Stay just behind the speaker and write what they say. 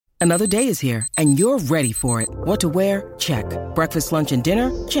Another day is here, and you're ready for it. What to wear? Check. Breakfast, lunch, and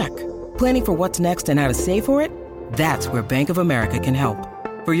dinner? Check. Planning for what's next and how to save for it? That's where Bank of America can help.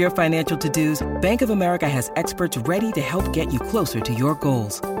 For your financial to-dos, Bank of America has experts ready to help get you closer to your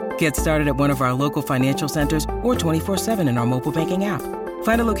goals. Get started at one of our local financial centers or 24/7 in our mobile banking app.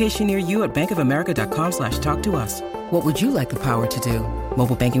 Find a location near you at bankofamerica.com/talktous. What would you like the power to do?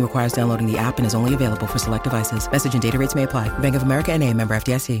 Mobile banking requires downloading the app and is only available for select devices. Message and data rates may apply. Bank of America N.A., member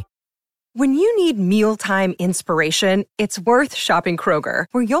FDIC. When you need mealtime inspiration, it's worth shopping Kroger,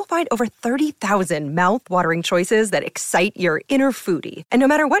 where you'll find over 30,000 mouth-watering choices that excite your inner foodie. And no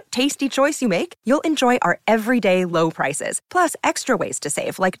matter what tasty choice you make, you'll enjoy our everyday low prices, plus extra ways to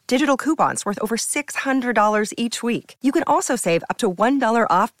save, like digital coupons worth over $600 each week. You can also save up to $1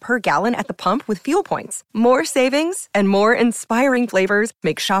 off per gallon at the pump with fuel points. More savings and more inspiring flavors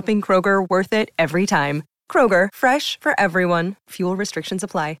make shopping Kroger worth it every time. Kroger, fresh for everyone. Fuel restrictions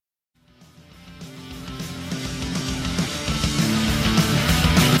apply.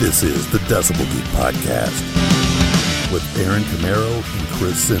 This is the Decibel Geek Podcast with Aaron Camaro and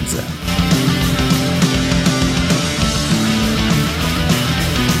Chris Czynszak.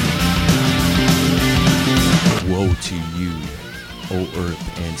 Woe to you, O earth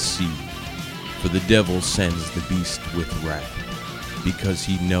and sea, for the devil sends the beast with wrath, because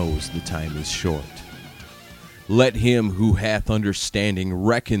he knows the time is short. Let him who hath understanding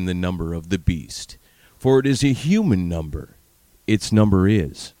reckon the number of the beast, for it is a human number. Its number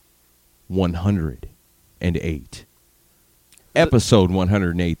is 108. Episode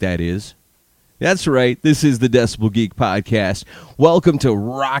 108, that is. That's right. This is the Decibel Geek Podcast. Welcome to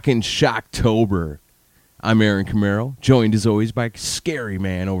Rockin' Shocktober. I'm Aaron Camaro, joined as always by scary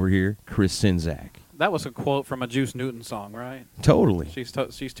man over here, Chris Czynszak. That was a quote from a Juice Newton song, right? Totally. She's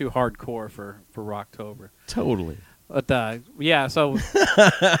too hardcore for Rocktober. Totally. But yeah, so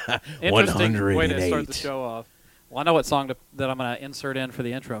interesting way to start the show off. Well, I know what song that I'm going to insert in for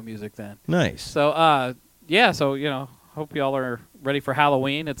the intro music then. Nice. So, hope y'all are ready for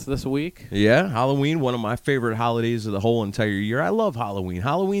Halloween. It's this week. Yeah, Halloween, one of my favorite holidays of the whole entire year. I love Halloween.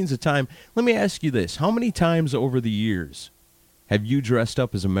 Halloween's a time. Let me ask you this. How many times over the years have you dressed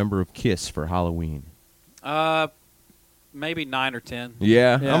up as a member of KISS for Halloween? Maybe 9 or 10.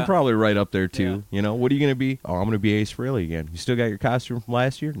 Yeah, I'm probably right up there, too. Yeah. You know, what are you going to be? Oh, I'm going to be Ace Frehley again. You still got your costume from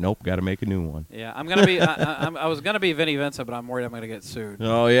last year? Nope, got to make a new one. Yeah, I'm going to be, I was going to be Vinnie Vincent, but I'm worried I'm going to get sued.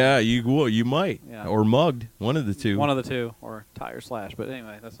 Oh, yeah, you might. Yeah. Or mugged, one of the two. One of the two, or tire slash. But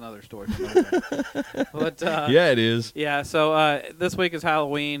anyway, that's another story. But yeah, it is. Yeah, so this week is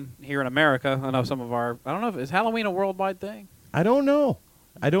Halloween here in America. I know some of I don't know, is Halloween a worldwide thing? I don't know.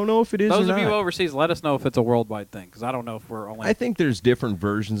 I don't know if it is or not. Those of you overseas, let us know if it's a worldwide thing, because I don't know if we're only... I think there's different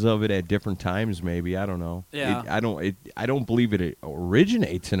versions of it at different times, maybe. I don't know. Yeah. I don't believe it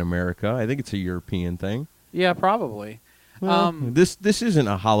originates in America. I think it's a European thing. Yeah, probably. Well, this isn't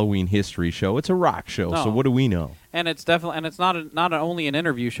a Halloween history show. It's a rock show, no. So what do we know? And it's definitely, and it's not only an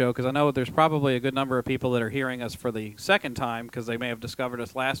interview show, because I know there's probably a good number of people that are hearing us for the second time because they may have discovered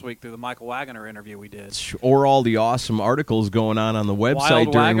us last week through the Michael Wagner interview we did. Or all the awesome articles going on the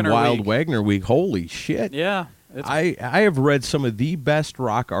website during Wild Wagner Week. Holy shit. Yeah. I have read some of the best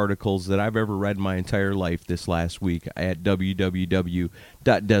rock articles that I've ever read in my entire life this last week at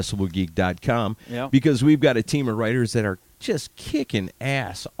www.decibelgeek.com because we've got a team of writers that are just kicking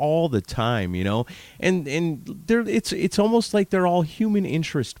ass all the time, you know, and it's almost like they're all human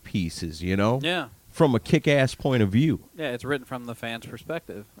interest pieces, you know, from a kick-ass point of view. Yeah, it's written from the fans'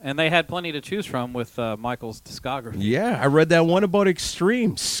 perspective, and they had plenty to choose from with Michael's discography. Yeah, I read that one about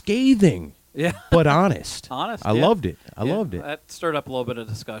Extreme, scathing. Yeah, but honest. I loved it. I loved it. That stirred up a little bit of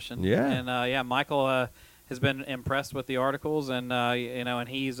discussion. Yeah, and Michael has been impressed with the articles, and and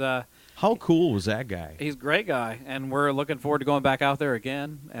he's how cool was that guy? He's a great guy, and we're looking forward to going back out there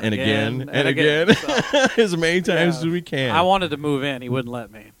again and again. So, as many times as we can. I wanted to move in, he wouldn't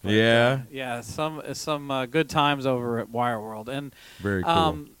let me. But, yeah. Some good times over at Wire World, and very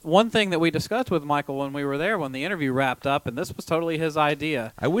cool. One thing that we discussed with Michael when we were there, when the interview wrapped up, and this was totally his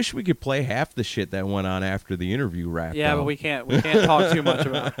idea. I wish we could play half the shit that went on after the interview wrapped up. Yeah, but we can't talk too much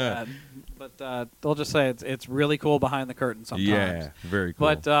about that. But they'll just say it's really cool behind the curtain sometimes. Yeah, very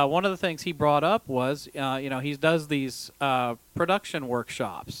cool. But one of the things he brought up was, he does these production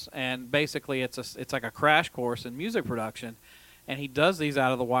workshops, and basically it's like a crash course in music production, and he does these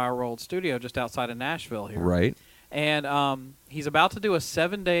out of the Wire World studio just outside of Nashville here. Right. And he's about to do a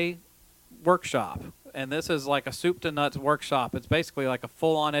 7-day workshop, and this is like a soup to nuts workshop. It's basically like a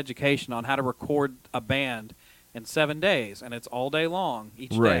full-on education on how to record a band in 7 days, and it's all day long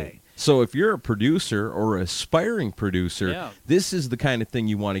each day. So if you're a producer or aspiring producer, Yeah. this is the kind of thing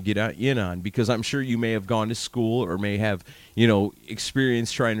you want to get in on, because I'm sure you may have gone to school or may have,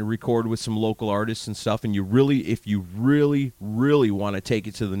 experience trying to record with some local artists and stuff, and if you really, really want to take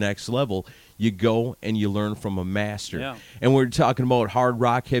it to the next level, you go and you learn from a master. Yeah. And we're talking about hard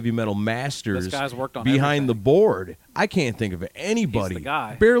rock, heavy metal masters. This guy's worked on behind the everything. board. I can't think of anybody, He's the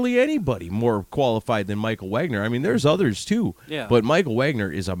guy. barely anybody, more qualified than Michael Wagner. I mean, there's others too. Yeah. But Michael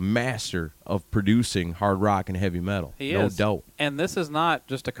Wagner is a master of producing hard rock and heavy metal. He no is. doubt. And this is not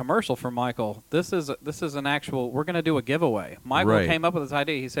just a commercial for Michael. This is an actual. We're going to do a giveaway. Michael Right. came up with this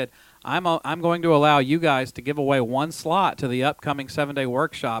idea. He said, "I'm going to allow you guys to give away one slot to the upcoming 7-day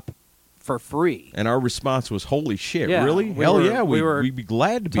workshop for free." And our response was, "Holy shit, Yeah, really? we Hell were- yeah, we were we'd be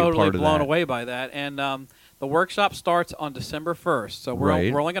glad to be a Totally part of blown that." away by that. And the workshop starts on December 1st. So we're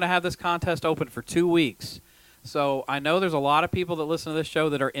Right. only going to have this contest open for 2 weeks. So I know there's a lot of people that listen to this show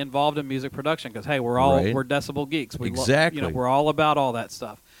that are involved in music production because, hey, we're Right. decibel geeks. Exactly. We're all about all that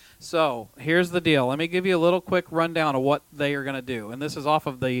stuff. So here's the deal. Let me give you a little quick rundown of what they are going to do. And this is off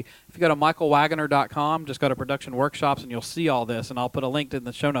of if you go to michaelwagner.com, just go to production workshops and you'll see all this. And I'll put a link in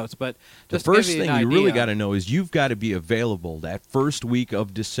the show notes. But The just to give first you an thing you really idea- got to know is you've got to be available that first week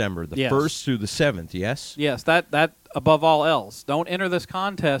of December, the Yes. 1st through the 7th, yes? Yes, that above all else. Don't enter this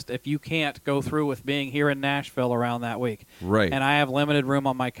contest if you can't go through with being here in Nashville around that week. Right. And I have limited room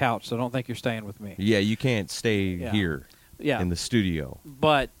on my couch, so don't think you're staying with me. Yeah, you can't stay Yeah. here Yeah. in the studio.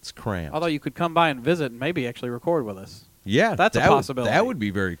 But It's cramped. although you could come by and visit and maybe actually record with us. Yeah, That's a that would- possibility. that would be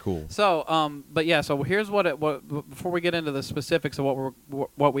very cool. So, but yeah, so here's what before we get into the specifics of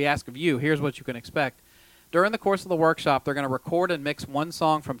what we ask of you, here's what you can expect. During the course of the workshop, they're going to record and mix one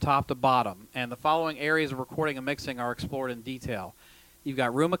song from top to bottom, and the following areas of recording and mixing are explored in detail. You've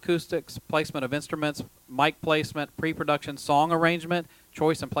got room acoustics, placement of instruments, mic placement, pre-production song arrangement,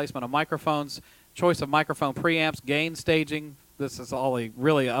 choice and placement of microphones, choice of microphone preamps, gain staging. This is all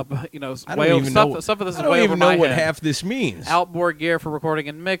really up, I way don't over even know. stuff of this I is don't way over even know my what head. half this means. Outboard gear for recording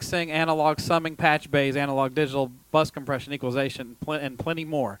and mixing, analog summing, patch bays, analog digital, bus compression, equalization, and plenty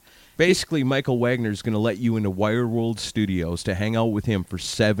more. Basically, Michael Wagner is going to let you into Wire World Studios to hang out with him for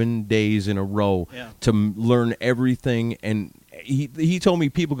 7 days in a row Yeah. to learn everything. And he told me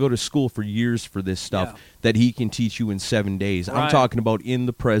people go to school for years for this stuff Yeah. that he can teach you in 7 days. I'm Right. talking about in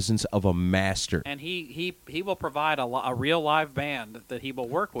the presence of a master. And he will provide a real live band that he will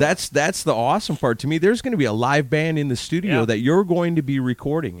work with. That's the awesome part to me. There's going to be a live band in the studio Yeah. that you're going to be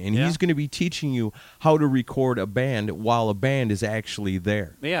recording, and Yeah. he's going to be teaching you how to record a band while a band is actually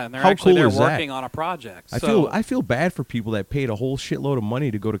there. yeah, and they're How actually cool there is that? working on a project. I feel bad for people that paid a whole shitload of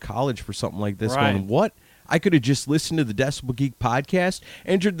money to go to college for something like this. Right. Going, what? I could have just listened to the Decibel Geek podcast,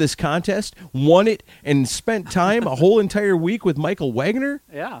 entered this contest, won it, and spent time a whole entire week with Michael Wagner?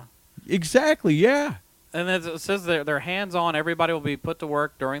 Yeah. Exactly, yeah. And it says they're hands-on. Everybody will be put to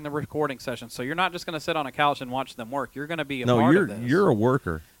work during the recording session. So you're not just going to sit on a couch and watch them work. You're going to be a No, part you're of this. you're a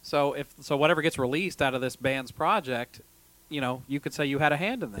worker. So whatever gets released out of this band's project, you could say you had a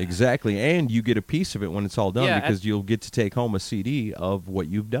hand in that. Exactly, and you get a piece of it when it's all done Yeah, because you'll get to take home a CD of what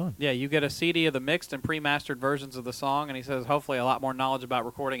you've done. Yeah, you get a CD of the mixed and pre-mastered versions of the song, and he says hopefully a lot more knowledge about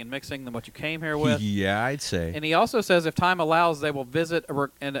recording and mixing than what you came here with. Yeah, I'd say. And he also says if time allows, they will visit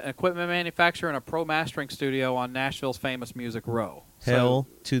an equipment manufacturer and a pro mastering studio on Nashville's famous Music Row. Hell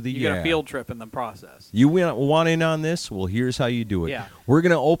So to the you yeah. get a field trip in the process. You want in on this? Well, here's how you do it. Yeah. We're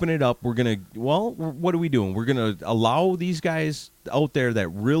going to open it up. We're going to, what are we doing? We're going to allow these guys out there that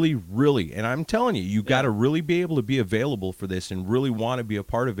really, really, and I'm telling you, you got to really be able to be available for this and really want to be a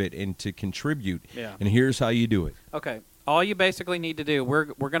part of it and to contribute. Yeah. And here's how you do it. Okay. All you basically need to do, we're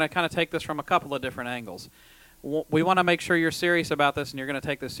going to kind of take this from a couple of different angles. We want to make sure you're serious about this and you're going to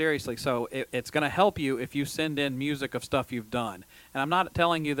take this seriously. So it's going to help you if you send in music of stuff you've done. And I'm not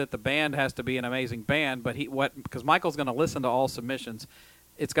telling you that the band has to be an amazing band, but because Michael's going to listen to all submissions.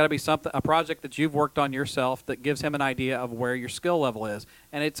 It's got to be a project that you've worked on yourself that gives him an idea of where your skill level is.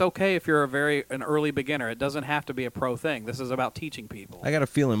 And it's okay if you're an early beginner. It doesn't have to be a pro thing. This is about teaching people. I got a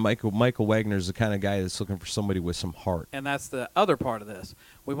feeling Michael Wagner's the kind of guy that's looking for somebody with some heart. And that's the other part of this.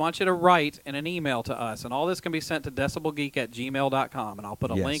 We want you to write in an email to us, and all this can be sent to decibelgeek@gmail.com, and I'll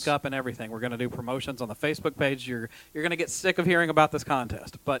put a Yes. link up and everything. We're going to do promotions on the Facebook page. You're going to get sick of hearing about this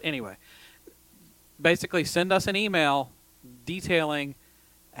contest. But anyway, basically send us an email detailing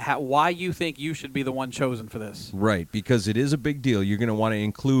why you think you should be the one chosen for this. Right, because it is a big deal. You're going to want to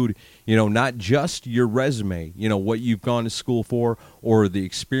include, not just your resume, what you've gone to school for or the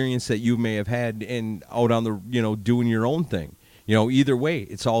experience that you may have had and out on the, doing your own thing. Either way,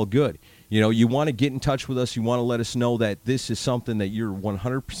 it's all good. You want to get in touch with us. You want to let us know that this is something that you're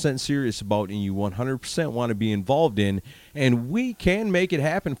 100% serious about and you 100% want to be involved in, and we can make it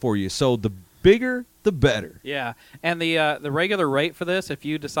happen for you. So the bigger, the better. Yeah, and the regular rate for this, if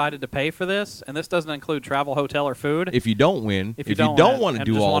you decided to pay for this, and this doesn't include travel, hotel, or food. If you don't win, if you don't want to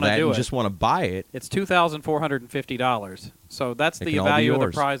do all that and just want to buy it, it's $2,450. So that's the value of the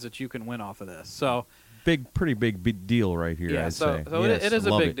prize that you can win off of this. So pretty big deal right here. Yeah, I'd so say. Yes, it is a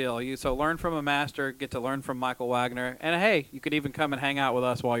love big it. deal. So learn from a master, get to learn from Michael Wagner, and hey, you could even come and hang out with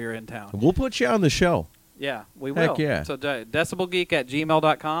us while you're in town. We'll put you on the show. Yeah, we will. Heck yeah. So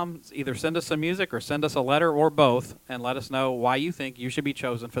decibelgeek@gmail.com. Either send us some music or send us a letter or both, and let us know why you think you should be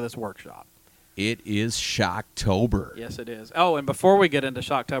chosen for this workshop. It is Shocktober. Yes, it is. Oh, and before we get into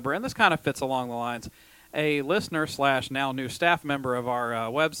Shocktober, and this kind of fits along the lines, a listener / now new staff member of our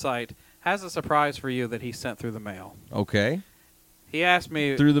website has a surprise for you that he sent through the mail. Okay. He asked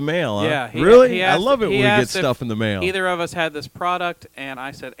me through the mail, huh? Yeah. Really? I love it when we get stuff in the mail. Either of us had this product, and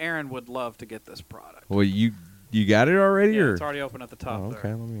I said Aaron would love to get this product. Well, you got it already, Yeah, or it's already open at the top. okay,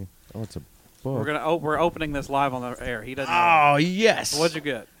 there. let me. Oh, it's a book. We're opening this live on the air. He doesn't. Oh know. yes. What'd you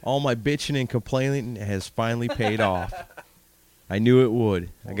get? All my bitching and complaining has finally paid off. I knew it would.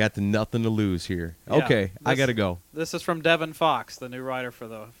 I got the nothing to lose here. Yeah, Okay, I got to go. This is from Devin Fox, the new writer for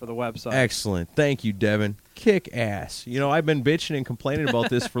the website. Excellent. Thank you, Devin. Kick ass. I've been bitching and complaining about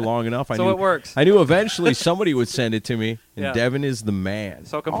this for long enough. So it works. I knew eventually somebody would send it to me, and Yeah. Devin is the man.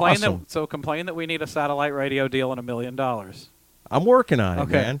 So complain Awesome. that we need a satellite radio deal and $1 million. I'm working on it,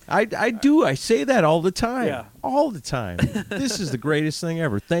 Okay. man. I do. I say that all the time. Yeah. All the time. This is the greatest thing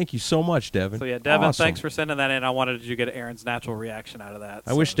ever. Thank you so much, Devin. So yeah, Devin, Awesome. thanks for sending that in. I wanted you to get Aaron's natural reaction out of that.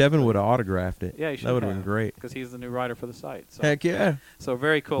 I wish Devin would have autographed it. Yeah, you should. That would have been great. because he's the new writer for the site. So. Heck yeah. So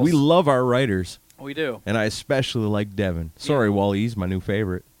very cool. We love our writers, We do. and I especially like Devin. Sorry, Wally, he's my new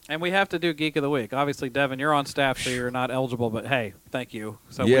favorite. And we have to do Geek of the Week. Obviously, Devin, you're on staff, so you're not eligible, but hey, thank you.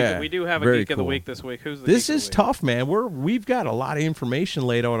 So Yeah, we do have a very Geek of the cool. Week this week. Who's the This Geek is of the Week? tough, man. We've got a lot of information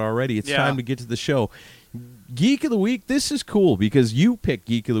laid out already. It's Yeah. time to get to the show. Geek of the Week, this is cool because you picked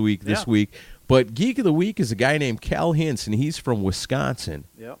Geek of the Week this Yeah. week. But Geek of the Week is a guy named Cal Hintz, and he's from Wisconsin.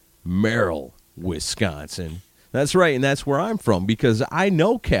 Yep. Merrill, Wisconsin. That's right, and that's where I'm from because I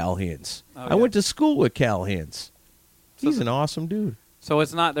know Cal Hintz. Oh, I yeah. went to school with Cal Hintz. He's an awesome dude. So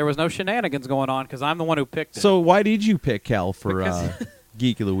there was no shenanigans going on because I'm the one who picked it. So why did you pick Cal for Because-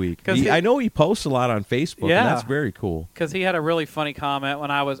 Geek of the Week? 'Cause I know he posts a lot on Facebook, Yeah. and that's very cool. Because he had a really funny comment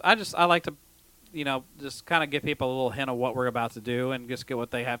when I like to, just kind of give people a little hint of what we're about to do and just get what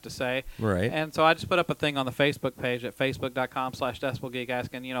they have to say. Right. And so I just put up a thing on the Facebook page at facebook.com/decibelgeek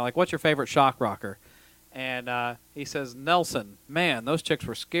asking, what's your favorite shock rocker? And he says, Nelson. Man, those chicks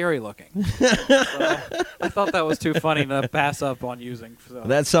were scary looking. So I thought that was too funny to pass up on using. So.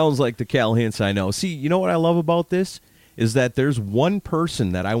 That sounds like the Cal Hintz I know. See, you know what I love about this? Is that there's one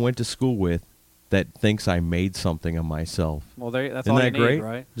person that I went to school with that thinks I made something of myself. Well, that's Isn't all that you need, great?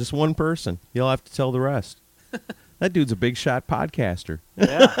 right? Just one person. You'll have to tell the rest. That dude's a big shot podcaster.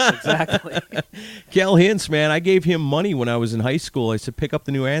 Yeah, exactly. Cal Hintz, man, I gave him money when I was in high school. I said, pick up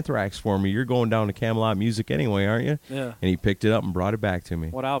the new Anthrax for me. You're going down to Camelot Music anyway, aren't you? Yeah. And he picked it up and brought it back to me.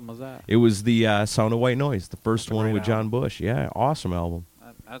 What album was that? It was the Sound of White Noise, the first That's a one great with John album. Bush. Yeah, awesome album.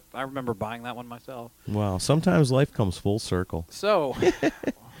 I remember buying that one myself. Wow, sometimes life comes full circle. So,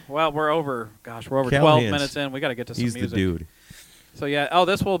 well, we're over Cal 12 Hintz. minutes in. We got to get to some He's music. the dude. So, yeah.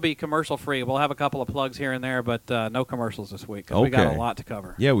 This will be commercial free. We'll have a couple of plugs here and there, but no commercials this week 'cause we got Okay. a lot to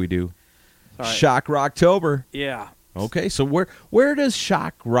cover. Yeah, we do. All right. Shock Rocktober. Yeah. Okay, so where does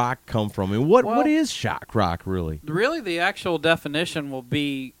shock rock come from, and what is shock rock really? Really, the actual definition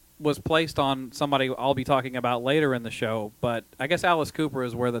was placed on somebody I'll be talking about later in the show, but I guess Alice Cooper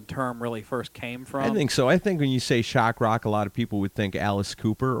is where the term really first came from. I think so. I think when you say shock rock, a lot of people would think Alice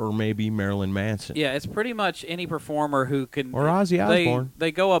Cooper or maybe Marilyn Manson. Yeah, it's pretty much any performer who can... Or Ozzy Osbourne.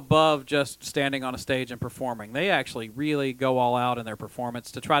 They go above just standing on a stage and performing. They actually really go all out in their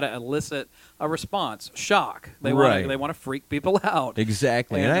performance to try to elicit a response. Shock. They Right. want to freak people out.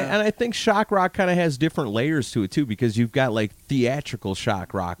 Exactly. And, And I think shock rock kind of has different layers to it, too, because you've got, like, theatrical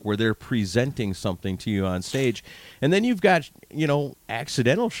shock rock, where they're presenting something to you on stage. And then you've got,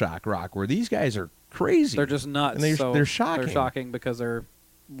 accidental shock rock, where these guys are crazy. They're just nuts. And so they're shocking. They're shocking because they're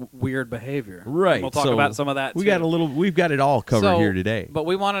weird behavior. Right. And we'll talk So about some of that, We've too. got it all covered here today. But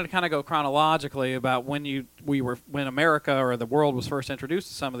we wanted to kind of go chronologically about when America or the world was first introduced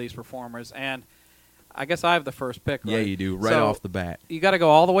to some of these performers. And I guess I have the first pick, right? Yeah, you do, right So, off the bat. You got to go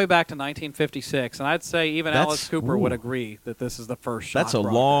all the way back to 1956, and I'd say even That's- Alice Cooper would ooh. agree that this is the first shock That's a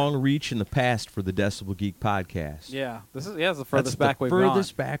rock. long reach in the past for the Decibel Geek podcast. Yeah, this is the That's furthest back the we've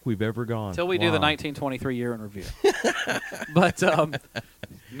furthest back we've ever gone. until we do the Wow. 1923 year in review. But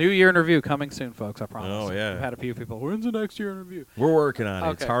new year in review coming soon, folks. I promise. Oh, yeah. We've had a few people. When's the next year in review? We're working on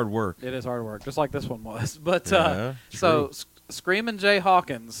it. It's Okay. hard work. It is hard work, just like this one was. But Yeah, so true. Screamin' Jay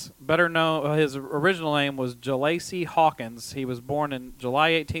Hawkins, better known, his original name was Jalacy Hawkins. He was born in July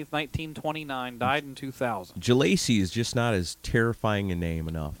 18th, 1929, died in 2000. Jalacy is just not as terrifying a name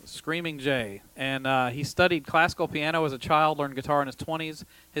enough. Screaming Jay. And he studied classical piano as a child, learned guitar in his 20s.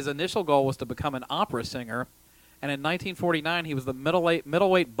 His initial goal was to become an opera singer. And in 1949, he was the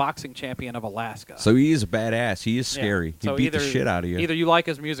middleweight boxing champion of Alaska. So he is a badass. He is Yeah. scary. He So beat the shit out of you. Either you like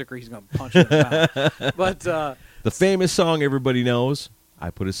his music or he's going to punch you in the mouth. But The famous song everybody knows, I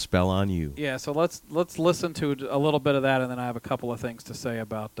Put a Spell on You. yeah, so let's listen to a little bit of that, and then I have a couple of things to say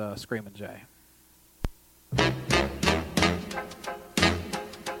about Screamin' Jay.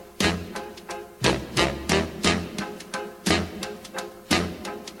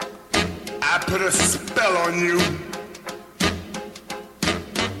 I put a spell on you.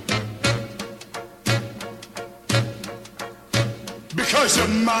 Because you're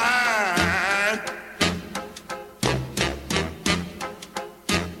mine.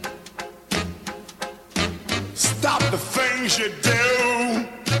 Stop the things you do.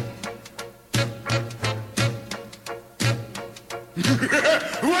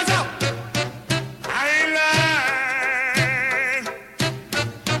 What's up? I ain't lying.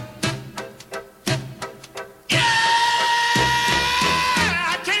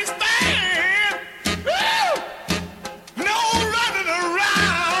 I can't stand no running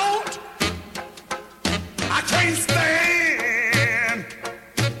around. I can't stand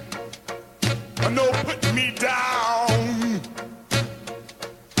no putting me down.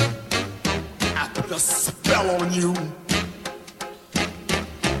 I put a spell on you.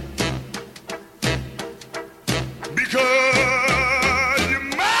 Because you're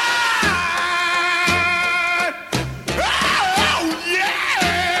mine. Oh,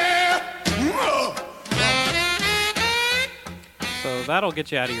 yeah. So that'll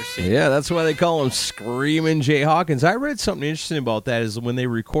get you out of your seat. Yeah, that's why they call him Screamin' Jay Hawkins. I read something interesting about that is when they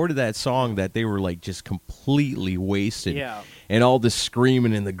recorded that song that they were like just completely wasted. Yeah. And all the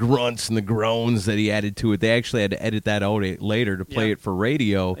screaming and the grunts and the groans that he added to it, they actually had to edit that out later to play Yep. it for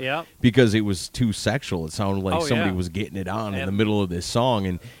radio Yep. because it was too sexual. It sounded like Oh, somebody yeah. was getting it on in And- the middle of this song.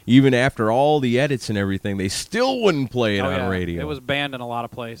 And even after all the edits and everything, they still wouldn't play it Oh, on yeah. radio. It was banned in a lot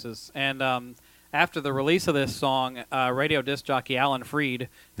of places. And after the release of this song, radio disc jockey Alan Freed, who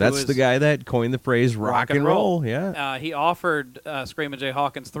That's is the guy that coined the phrase rock and roll. Yeah. he offered Screamin' Jay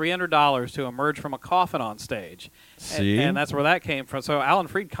Hawkins $300 to emerge from a coffin on stage. See? And that's where that came from. So Alan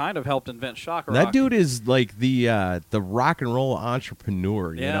Freed kind of helped invent shock rock. That dude is like the rock and roll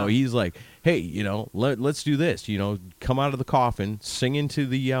entrepreneur. You Yeah. know, he's like, hey, you know, let's do this. You know, come out of the coffin, sing into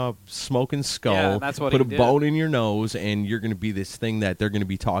the smoking skull, Yeah, that's what put he a did. bone in your nose, and you're going to be this thing that they're going to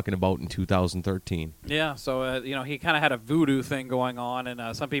be talking about in 2013. Yeah, so he kind of had a voodoo thing going on,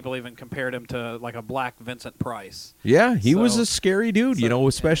 and some people even compared him to like a black Vincent Price. Yeah, he was So- a scary dude. so- You know,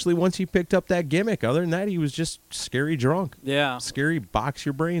 especially once he picked up that gimmick. Other than that, he was just scary drunk. Yeah, Scary box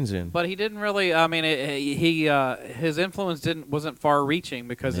your brains in. but he didn't really. I mean, his influence wasn't far-reaching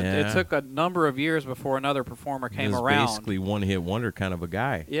because it Yeah. took a number of years before another performer He came was around. basically one-hit wonder kind of a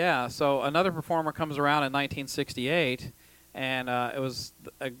guy. Yeah, so another performer comes around in 1968, and it was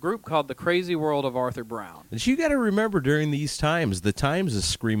a group called The Crazy World of Arthur Brown. But you got to remember during these times, the times of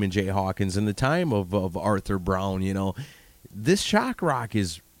Screamin' Jay Hawkins and the time of Arthur Brown, you know, this shock rock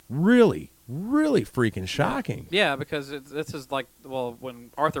is really freaking shocking. Yeah, because this is like, well,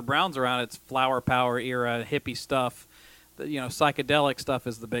 when Arthur Brown's around, it's flower power era, hippie stuff. Psychedelic stuff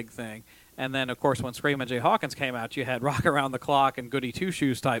is the big thing. And then, of course, when Screamin' Jay Hawkins came out, you had Rock Around the Clock and Goody Two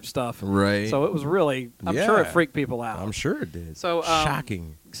Shoes type stuff. Right. So it was really, I'm sure it Yeah. freaked people out. I'm sure it did. So,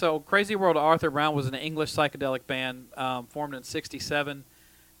 shocking. So Crazy World of Arthur Brown was an English psychedelic band formed in '67.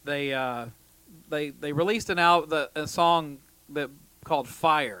 They released a song called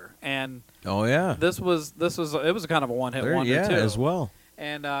Fire, and Oh yeah. it was kind of a one-hit There- wonder yeah, too. as well.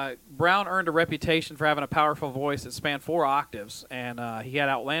 And Brown earned a reputation for having a powerful voice that spanned 4 octaves, and he had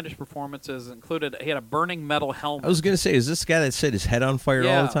outlandish performances. He had a burning metal helmet. I was gonna say, is this the guy that set his head on fire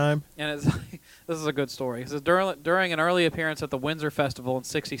all the time? And This is a good story. He says, during an early appearance at the Windsor Festival in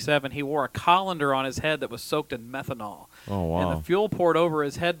 '67, he wore a colander on his head that was soaked in methanol. Oh, wow. And the fuel poured over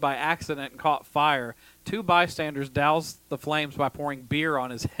his head by accident and caught fire. 2 bystanders doused the flames by pouring beer on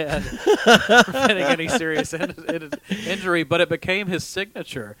his head, preventing any serious injury, but it became his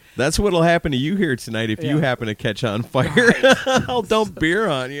signature. That's what'll happen to you here tonight if you happen to catch on fire. I'll dump beer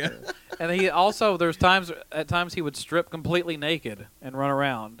on you. And he also, at times he would strip completely naked and run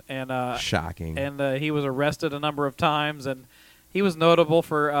around. And shocking. And he was arrested a number of times, and he was notable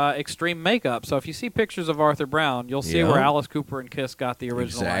for extreme makeup. So if you see pictures of Arthur Brown, you'll see where Alice Cooper and Kiss got the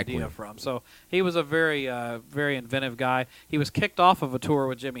original idea from. So he was a very, very inventive guy. He was kicked off of a tour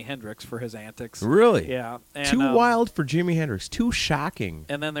with Jimi Hendrix for his antics. Really? Yeah. And, too wild for Jimi Hendrix. Too shocking.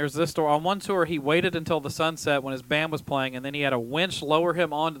 And then there's this story. On one tour, he waited until the sunset when his band was playing, and then he had a winch lower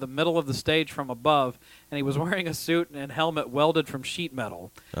him onto the middle of the stage from above, and he was wearing a suit and helmet welded from sheet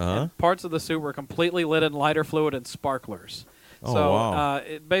metal. And parts of the suit were completely lit in lighter fluid and sparklers. Oh, so wow.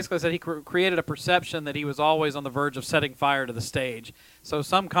 It basically said he created a perception that he was always on the verge of setting fire to the stage. So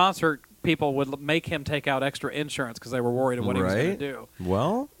some concert people would make him take out extra insurance because they were worried of what he was going to do.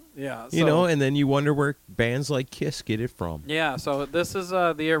 Well, yeah, you know, and then you wonder where bands like Kiss get it from. Yeah, so this is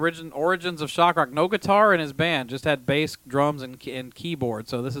the origins of shock rock. No guitar in his band, just had bass, drums, and keyboard.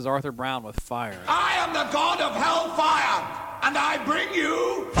 So this is Arthur Brown with Fire. I am the god of hellfire, and I bring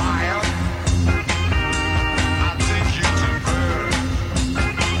you fire. I'll take you to burn.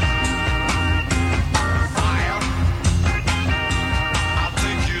 Fire. I'll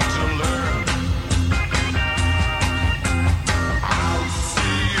take you to learn. I'll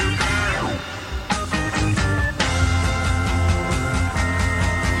see you burn.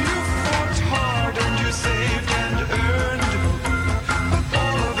 You fought hard and you saved and earned, but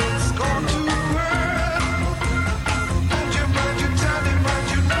all of it's gone to earn. Hold your mind, you tell him right,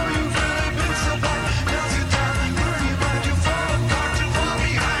 you know you've really been so blind. Now's your time, burn your mind, you fall apart, you fall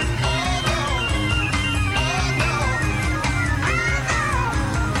behind. Oh no,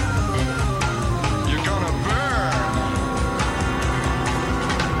 you're gonna burn.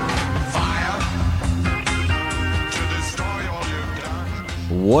 Fire to destroy all you've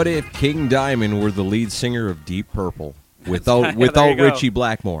done. What if King Diamond were the lead singer of Deep Purple without There without you go. Richie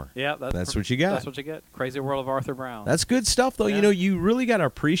Blackmore? Yeah, That's what you got. That's what you get. Crazy World of Arthur Brown. That's good stuff, though. Yeah. You know, you really got to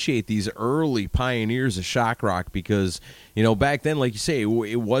appreciate these early pioneers of shock rock because, you know, back then, like you say, it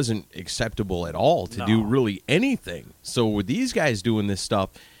wasn't acceptable at all to do really anything. So with these guys doing this stuff,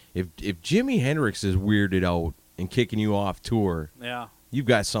 if Jimi Hendrix is weirded out and kicking you off tour, Yeah, you've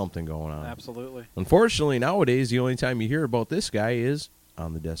got something going on. absolutely. Unfortunately, nowadays, the only time you hear about this guy is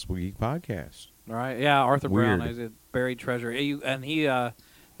on the Decibel Geek podcast. Right? Yeah, Arthur Brown Weird. is a buried treasure.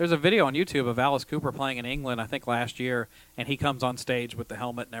 There's a video on YouTube of Alice Cooper playing in England, I think last year, and he comes on stage with the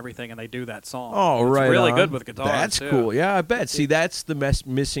helmet and everything, and they do that song. Oh, it's right. really on. good with guitar. That's too. cool. Yeah, I bet. See, that's the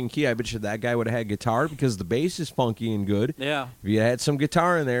missing key. I bet you that guy would have had guitar because the bass is funky and good. Yeah. If you had some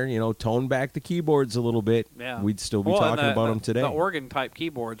guitar in there, you know, tone back the keyboards a little bit, Yeah. we'd still be Well, and talking about them today. The organ type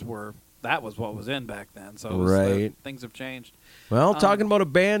keyboards that was what was in back then. So it was, Right. things have changed. Well, talking about a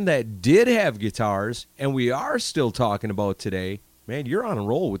band that did have guitars, and we are still talking about today, man, you're on a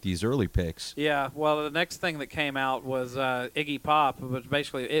roll with these early picks. Yeah, well, the next thing that came out was Iggy Pop, which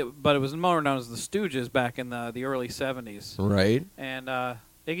basically it was more known as the Stooges back in the early 70s. Right? And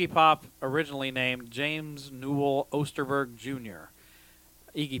Iggy Pop originally named James Newell Osterberg Jr.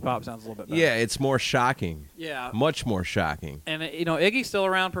 Iggy Pop sounds a little bit better. Yeah, it's more shocking. Yeah. Much more shocking. And, Iggy's still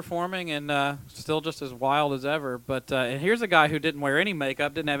around performing and still just as wild as ever. But and here's a guy who didn't wear any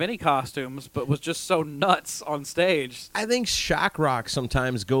makeup, didn't have any costumes, but was just so nuts on stage. I think shock rock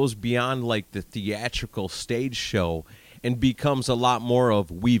sometimes goes beyond like the theatrical stage show and becomes a lot more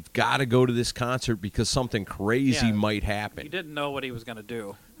of we've got to go to this concert because something crazy Yeah. might happen. You didn't know what he was going to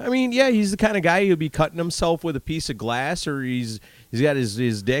do. I mean, yeah, he's the kind of guy who'll be cutting himself with a piece of glass or he's got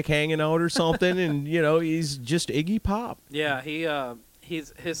his dick hanging out or something and, you know, he's just Iggy Pop. Yeah,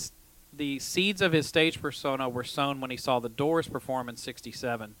 the seeds of his stage persona were sown when he saw the Doors perform in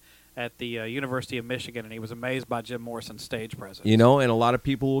 '67 at the University of Michigan, and he was amazed by Jim Morrison's stage presence. You know, and a lot of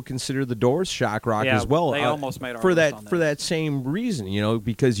people will consider the Doors shock rock Yeah, as well. they almost made our for list that on for that. that same reason, you know,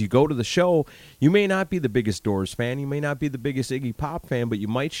 because you go to the show, you may not be the biggest Doors fan, you may not be the biggest Iggy Pop fan, but you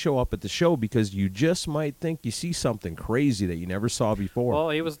might show up at the show because you just might think you see something crazy that you never saw before. Well,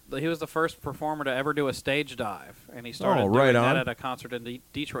 he was the first performer to ever do a stage dive, and he started right doing on. that at a concert in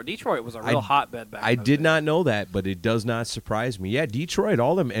Detroit. Detroit was a real hotbed back I in those did days. not know that, but it does not surprise me. Yeah, Detroit,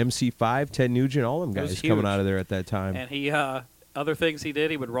 all them MC5, Ted Nugent, all them It was guys coming huge. out of there at that time. And he other things he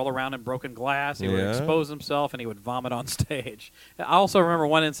did, he would roll around in broken glass. He would Yeah. expose himself, and he would vomit on stage. I also remember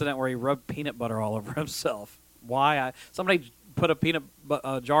one incident where he rubbed peanut butter all over himself. Why? Somebody put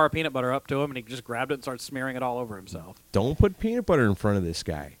a jar of peanut butter up to him, and he just grabbed it and started smearing it all over himself. Don't put peanut butter in front of this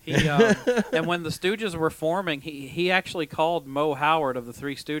guy. He and when the Stooges were forming, he actually called Mo Howard of the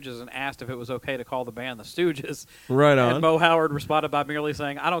Three Stooges and asked if it was okay to call the band the Stooges. Right on. And Mo Howard responded by merely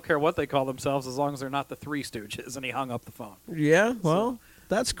saying, "I don't care what they call themselves as long as they're not the Three Stooges," and he hung up the phone. Yeah, well,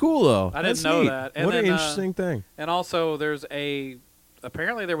 that's cool, though. I didn't That's know neat. that. And What an then, interesting thing. And also,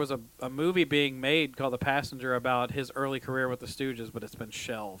 apparently there was a movie being made called The Passenger about his early career with the Stooges, but it's been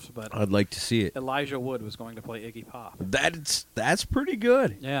shelved. But I'd like to see it. Elijah Wood was going to play Iggy Pop. That's pretty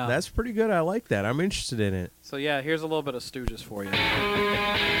good. Yeah. That's pretty good. I like that. I'm interested in it. So yeah, here's a little bit of Stooges for you.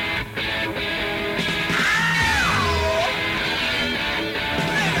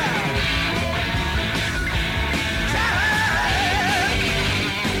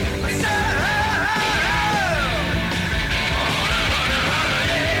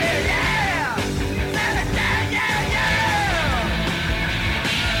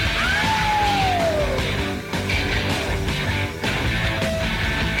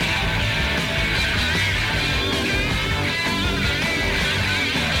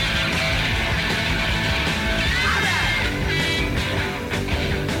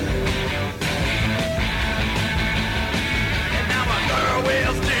 Now my girl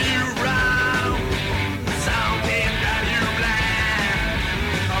will steer you round. The sound can drive you blind.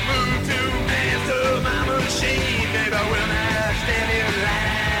 I move to master my machine, baby, I will not stand in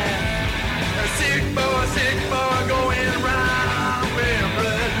line. A sick boy going round when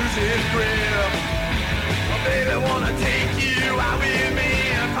blood loses grip. Oh, baby, wanna take you out with me.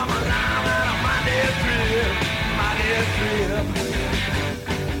 Come along on my death trip, my death trip.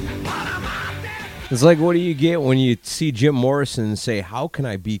 It's like, what do you get when you see Jim Morrison and say, "How can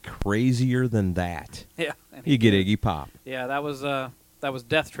I be crazier than that?" Yeah, and You get Iggy Pop. Yeah, that was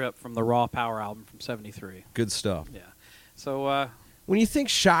Death Trip from the Raw Power album from '73. Good stuff. Yeah. So When you think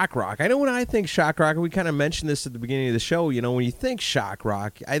shock rock, I know when I think shock rock, we kind of mentioned this at the beginning of the show, when you think shock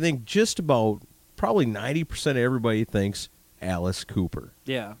rock, I think just about probably 90% of everybody thinks Alice Cooper.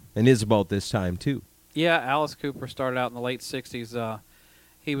 yeah, And it's about this time, too. yeah. Alice Cooper started out in the late '60s.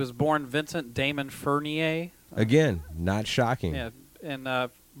 He was born Vincent Damon Fournier. Again, not shocking. Yeah, and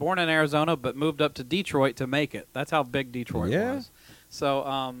born in Arizona, but moved up to Detroit to make it. That's how big Detroit Yeah. was.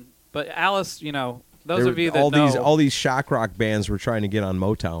 So, but Alice, those There of you were- that know, all these shock rock bands were trying to get on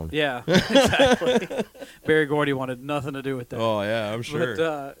Motown. yeah, exactly. Barry Gordy wanted nothing to do with that. Oh, yeah, I'm sure.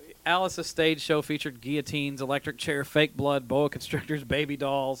 But Alice's stage show featured guillotines, electric chair, fake blood, boa constrictors, baby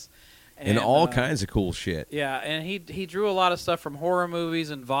dolls, and all kinds of cool shit. Yeah, and he drew a lot of stuff from horror movies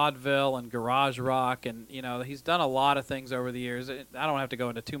and vaudeville and garage rock, and he's done a lot of things over the years. I don't have to go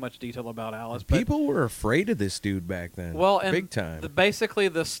into too much detail about Alice. But, People were afraid of this dude back then. well, and big time. basically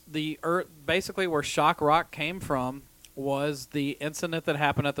where shock rock came from was the incident that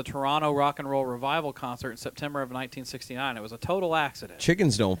happened at the Toronto Rock and Roll Revival concert in September of 1969. It was a total accident.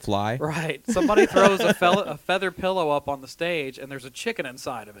 Chickens don't fly. Right. Somebody throws a feather pillow up on the stage, and there's a chicken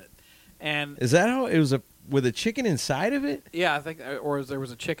inside of it. And Is that how it was? With a chicken inside of it? yeah, I think, or there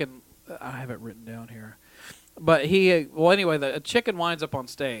was a chicken. I have it written down here. But a chicken winds up on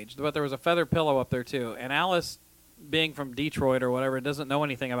stage, but there was a feather pillow up there too. And Alice, being from Detroit or whatever, doesn't know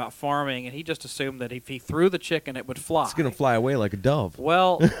anything about farming, and he just assumed that if he threw the chicken, it would fly. It's gonna fly away like a dove.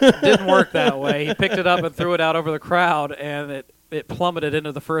 Well, it didn't work that way. He picked it up and threw it out over the crowd, and it plummeted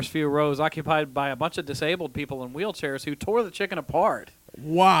into the first few rows, occupied by a bunch of disabled people in wheelchairs who tore the chicken apart.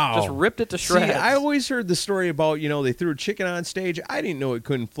 Wow. Just ripped it to shreds. See, I always heard the story about, they threw a chicken on stage. I didn't know it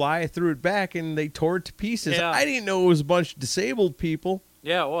couldn't fly. I threw it back, and they tore it to pieces. Yeah. I didn't know it was a bunch of disabled people.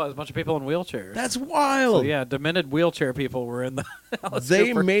 Yeah, it was a bunch of people in wheelchairs. That's So, wild. yeah, demented wheelchair people were in the Alice They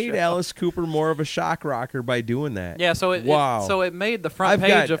Cooper made show. Alice Cooper more of a shock rocker by doing that. Yeah, so it made the front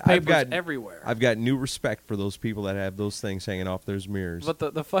page of papers everywhere. I've got new respect for those people that have those things hanging off their mirrors.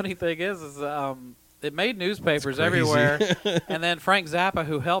 But the funny thing is it made newspapers That's crazy. everywhere. And then Frank Zappa,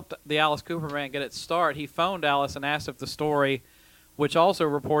 who helped the Alice Cooper band get its start, he phoned Alice and asked if the story, which also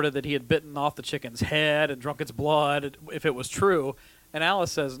reported that he had bitten off the chicken's head and drunk its blood, if it was true. And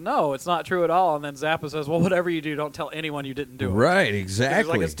Alice says, no, it's not true at all. And then Zappa says, well, whatever you do, don't tell anyone you didn't do it. Right, It's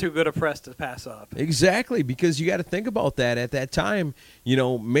exactly. like it's too good a press to pass up. Exactly, because you got to think about that at that time.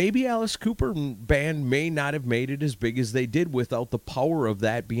 Maybe Alice Cooper band may not have made it as big as they did without the power of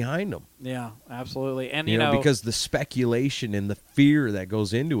that behind them. Yeah, absolutely. And You know, because the speculation and the fear that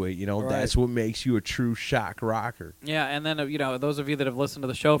goes into it, Right. that's what makes you a true shock rocker. Yeah, and then those of you that have listened to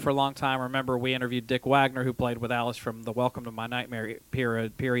the show for a long time remember we interviewed Dick Wagner, who played with Alice from the Welcome to My Nightmare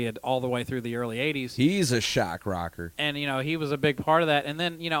period all the way through the early '80s. He's a shock rocker. And he was a big part of that. And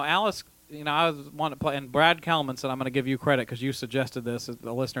then Alice, I was wanting to play, and Brad Kelman said, I'm going to give you credit because you suggested this, as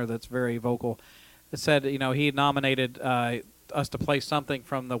a listener that's very vocal. It said he had nominated us to play something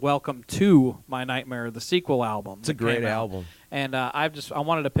from the Welcome to My Nightmare, the sequel album. It's a great album. And I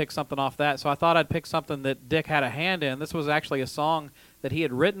wanted to pick something off that, so I thought I'd pick something that Dick had a hand in. This was actually a song that he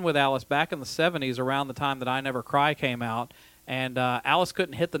had written with Alice back in the 70s, around the time that I Never Cry came out. And Alice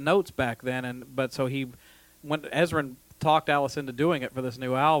couldn't hit the notes back then, so Ezrin talked Alice into doing it for this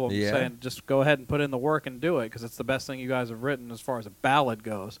new album, saying just go ahead and put in the work and do it because it's the best thing you guys have written as far as a ballad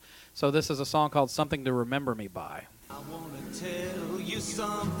goes. So this is a song called Something to Remember Me By. I wanna tell you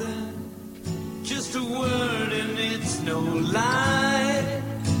something, just a word and it's no lie.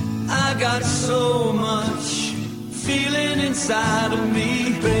 I got so much feeling inside of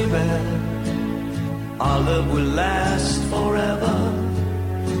me, baby. Our love will last forever,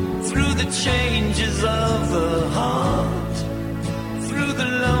 through the changes of the heart, through the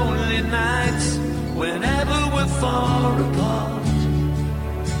lonely nights, whenever we're far apart.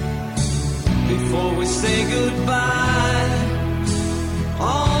 Before we say goodbye,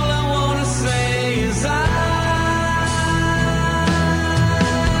 all I wanna say is I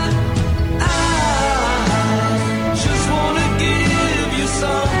just wanna give you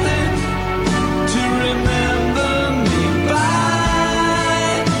something to remember me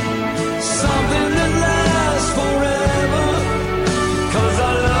by, something that lasts forever, 'cause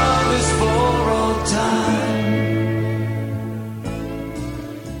our love is for all time.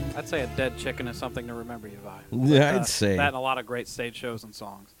 I'd say a dead chicken is something to remember you by. Yeah, I'd say. That and a lot of great stage shows and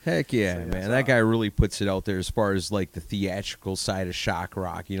songs. Heck yeah, So, man. that's That guy really puts it out there as far as like the theatrical side of shock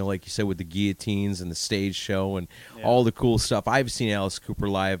rock. Like you said, with the guillotines and the stage show and all the cool stuff. I've seen Alice Cooper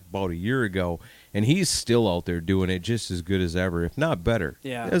live about a year ago, and he's still out there doing it just as good as ever, if not better.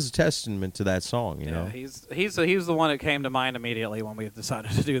 Yeah. As a testament to that song, you know. He's the one that came to mind immediately when we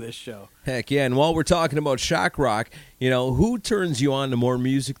decided to do this show. Heck yeah, and while we're talking about shock rock, who turns you on to more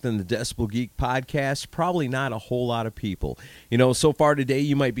music than the Decibel Geek podcast? Probably not a whole lot of people. So far today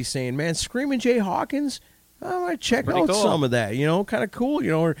you might be saying, man, Screamin' Jay Hawkins, I might check Pretty out cool. some of that, kind of cool,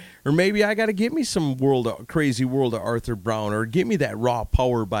 or maybe I got to get me some Crazy World of Arthur Brown, or get me that Raw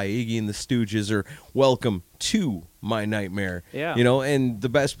Power by Iggy and the Stooges, or Welcome to My Nightmare. Yeah. And the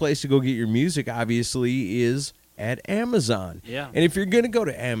best place to go get your music, obviously, is at Amazon. Yeah. And if you're going to go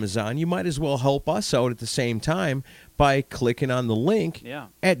to Amazon, you might as well help us out at the same time by clicking on the link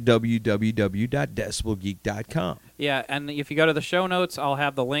at www.decibelgeek.com. Yeah, and if you go to the show notes, I'll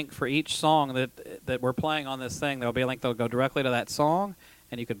have the link for each song that we're playing on this thing. There'll be a link that'll go directly to that song,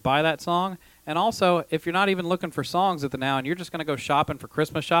 and you could buy that song. And also, if you're not even looking for songs at the now, and you're just going to go shopping for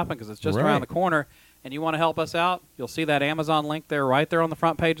Christmas shopping because it's just around the corner, and you want to help us out, you'll see that Amazon link there right there on the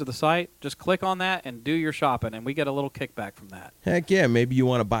front page of the site. Just click on that and do your shopping, and we get a little kickback from that. Heck yeah, maybe you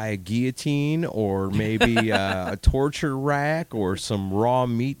want to buy a guillotine, or maybe a torture rack, or some raw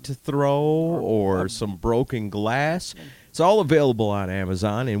meat to throw, or some broken glass. It's all available on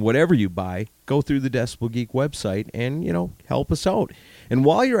Amazon, and whatever you buy, go through the Decibel Geek website and, help us out. And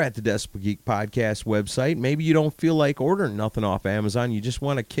while you're at the Decibel Geek podcast website, maybe you don't feel like ordering nothing off Amazon. You just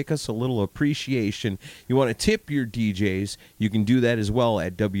want to kick us a little appreciation. You want to tip your DJs. You can do that as well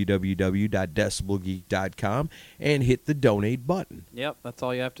at www.decibelgeek.com and hit the donate button. Yep, that's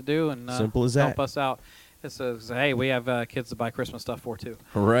all you have to do. And simple as that. Help us out. It says, hey, we have kids to buy Christmas stuff for, too.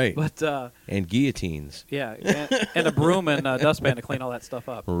 Right. But and guillotines. Yeah, and a broom and a dustpan to clean all that stuff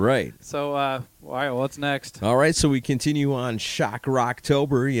up. Right. So, all right, what's next? All right, so we continue on Shock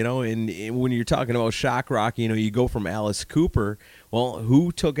Rocktober, and when you're talking about shock rock, you go from Alice Cooper. Well,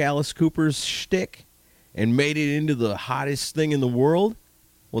 who took Alice Cooper's shtick and made it into the hottest thing in the world?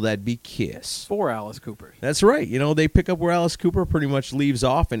 Well, that'd be Kiss. For Alice Cooper. That's right. They pick up where Alice Cooper pretty much leaves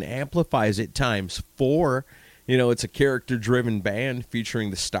off and amplifies it times 4. It's a character-driven band featuring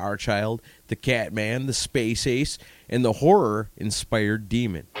the Star Child, the Catman, the Space Ace, and the horror-inspired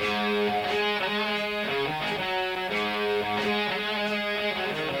Demon.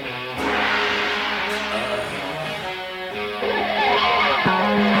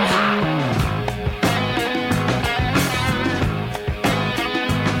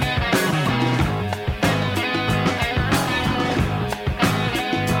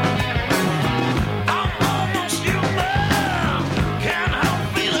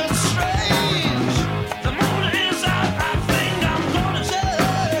 The moon is out, I think I'm gonna say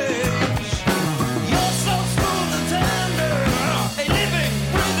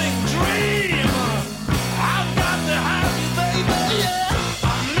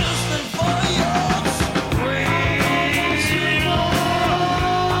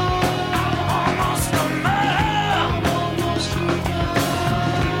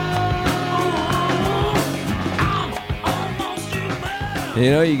You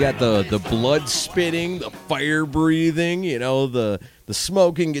know, you got the blood spitting, the fire breathing, you know, the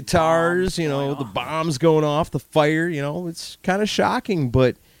smoking guitars, you know, the bombs going off, the fire, you know, it's kind of shocking.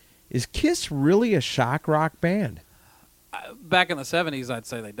 But is Kiss really a shock rock band? Back in the 70s, I'd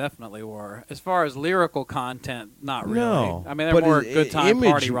say they definitely were. As far as lyrical content, not really. No. I mean, they're more good time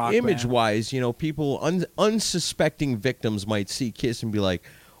party rock band. Image-wise, you know, people, unsuspecting victims might see Kiss and be like,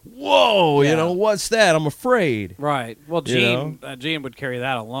 whoa, you know, what's that? I'm afraid. Right. Well, You Gene would carry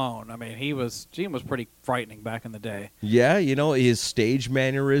that alone. I mean, Gene was pretty frightening back in the day. Yeah, you know, his stage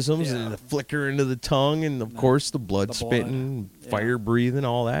mannerisms and the flicker into the tongue and, of course, the blood spitting, fire breathing,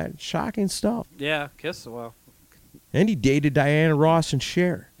 all that. Shocking stuff. Yeah, Kiss, well. And he dated Diana Ross and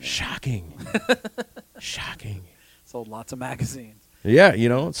Cher. Shocking. Shocking. Sold lots of magazines. Yeah, you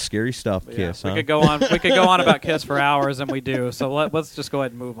know, it's scary stuff, Kiss. We could go on. We could go on about Kiss for hours, and we do. So let's just go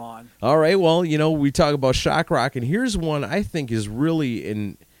ahead and move on. All right. Well, you know, we talk about shock rock, and here's one I think is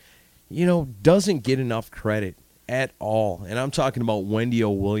really doesn't get enough credit at all. And I'm talking about Wendy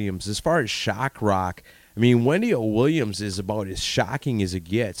O. Williams. As far as shock rock, I mean, Wendy O. Williams is about as shocking as it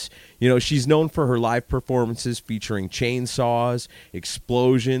gets. You know, she's known for her live performances featuring chainsaws,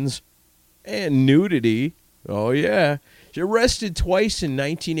 explosions, and nudity. Oh, yeah. She arrested twice in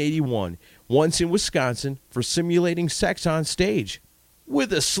 1981, once in Wisconsin for simulating sex on stage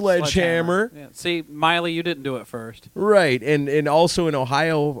with a sledgehammer. Yeah. See, Miley, you didn't do it first. Right, and also in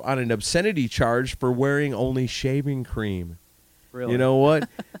Ohio on an obscenity charge for wearing only shaving cream. Really? You know what?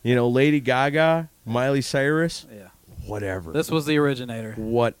 You know, Lady Gaga, Miley Cyrus, Yeah. whatever. This was the originator.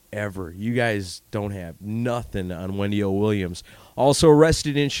 Whatever. You guys don't have nothing on Wendy O. Williams. Also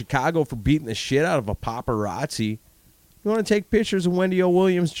arrested in Chicago for beating the shit out of a paparazzi. You want to take pictures of Wendy O.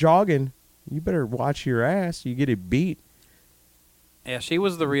 Williams jogging, you better watch your ass. You get it beat. Yeah, she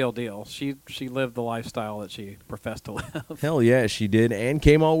was the real deal. She lived the lifestyle that she professed to live. Hell yeah, she did, and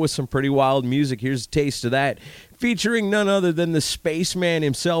came out with some pretty wild music. Here's a taste of that, featuring none other than the spaceman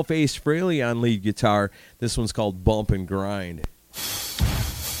himself, Ace Frehley, on lead guitar. This one's called Bump and Grind.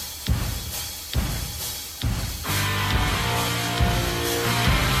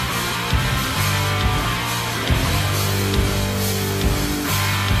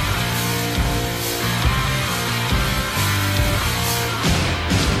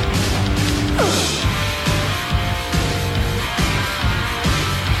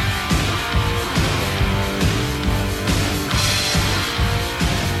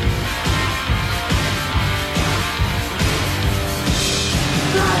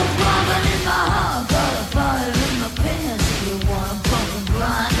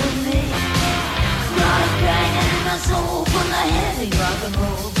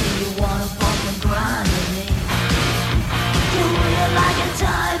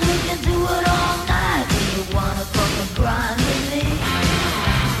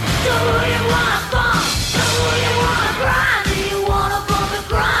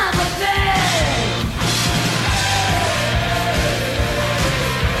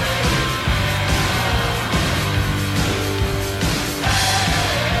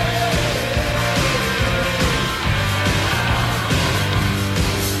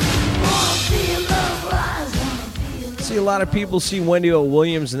 A lot of people see Wendy O.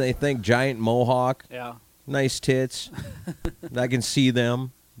 Williams and they think giant mohawk, nice tits. I can see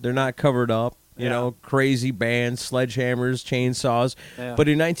them. They're not covered up. You know, crazy bands, sledgehammers, chainsaws. Yeah. But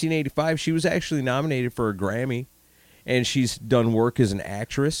in 1985, she was actually nominated for a Grammy, and she's done work as an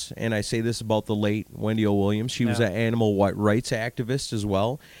actress. And I say this about the late Wendy O. Williams. She was an animal rights activist as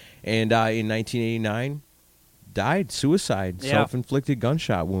well. And in 1989... died, suicide, self-inflicted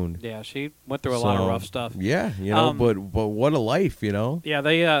gunshot wound. Yeah, she went through a lot of rough stuff. Yeah, you know, but what a life, you know. Yeah,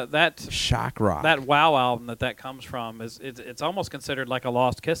 they that shock rock, that Wow album that comes from it's almost considered like a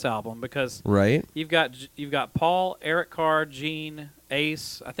lost Kiss album because you've got Paul, Eric Carr, Gene,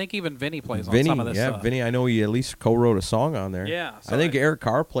 Ace. I think even Vinny plays on some of this stuff. Vinny. I know he at least co-wrote a song on there. Yeah, so I think Eric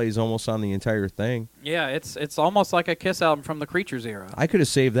Carr plays almost on the entire thing. Yeah, it's almost like a Kiss album from the Creatures era. I could have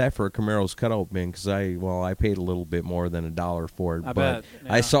saved that for a Camaro's cutout bin because I paid a little bit more than $1 for it. I bet.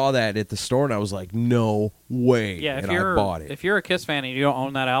 Yeah. I saw that at the store and I was like, no way. Yeah, I bought it. If you're a Kiss fan and you don't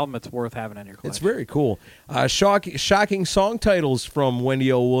own that album, it's worth having in your collection. It's very cool. Shocking song titles from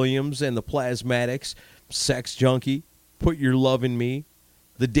Wendy O. Williams and the Plasmatics: Sex Junkie, Put Your Love in Me,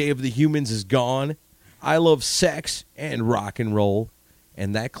 The Day of the Humans Is Gone, I Love Sex and Rock and Roll,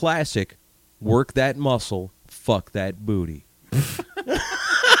 and that classic, Work That Muscle, Fuck That Booty.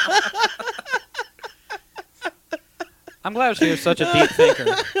 I'm glad she was such a deep thinker.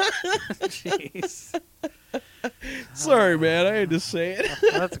 Jeez. Sorry, man. I had to say it.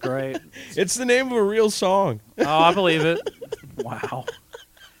 That's great. It's the name of a real song. Oh, I believe it. Wow.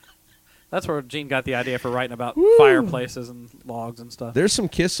 That's where Gene got the idea for writing about fireplaces and logs and stuff. There's some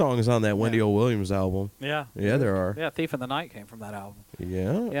Kiss songs on that Wendy O. Williams album. Yeah. Yeah, there are. Yeah, Thief in the Night came from that album.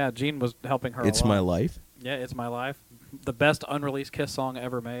 Yeah. Yeah, Gene was helping her It's a lot. My Life. Yeah, It's My Life. The best unreleased Kiss song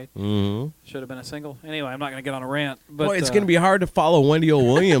ever made. Mm-hmm. Should have been a single. Anyway, I'm not going to get on a rant. But, Boy, it's going to be hard to follow Wendy O.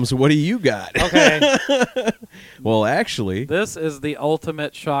 Williams. What do you got? Okay. Well, actually, This is the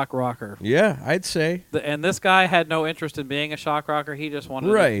ultimate shock rocker. yeah, I'd say. And this guy had no interest in being a shock rocker. He just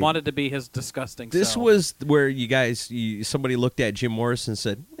wanted to be his disgusting This self. was where somebody looked at Jim Morrison and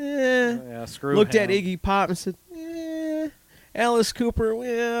said, Yeah, screw looked him. at Iggy Pop and said, Alice Cooper,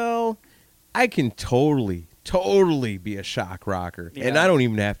 well, I can totally be a shock rocker. And Yeah. I don't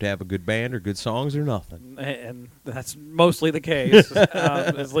even have to have a good band or good songs or nothing. And that's mostly the case,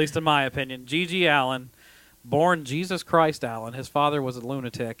 at least in my opinion. G.G. Allen, born Jesus Christ Allen. His father was a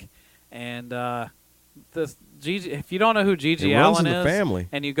lunatic. And if you don't know who G.G. It runs Allen in the is, family.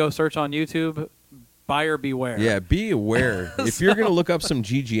 and you go search on YouTube, buyer beware. Yeah, be aware. If you're going to look up some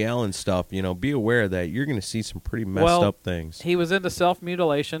G.G. Allen stuff, be aware that you're going to see some pretty messed up things. He was into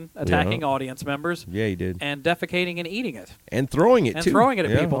self-mutilation, attacking audience members, Yeah, he did. and defecating and eating it. And throwing it, And too. throwing it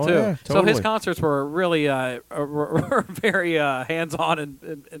at Yeah, people, oh, too. yeah, So his totally. concerts were really were very hands-on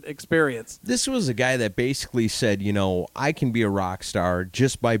and experience. This was a guy that basically said, I can be a rock star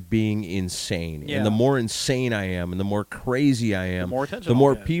just by being insane. Yeah. And the more insane I am and the more crazy I am, more attention the more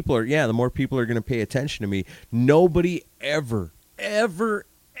I'll get. people are going to pay attention to me. Nobody ever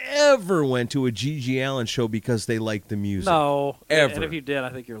went to a G.G. Allen show because they liked the music. No. Ever. And if you did, I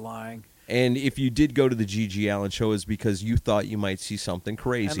think you're lying. And if you did go to the G.G. Allen show, it's because you thought you might see something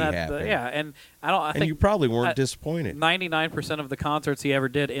crazy happen. And I And think you probably weren't I- disappointed. 99% of the concerts he ever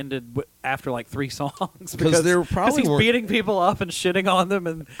did ended after like 3 songs Because there probably he's weren't- beating people up and shitting on them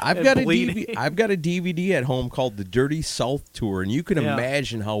and I've got bleeding. I've got a DVD at home called the Dirty South Tour, and you can Yeah.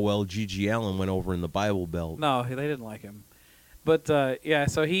 imagine how well G.G. Allen went over in the Bible Belt. No, they didn't like him. But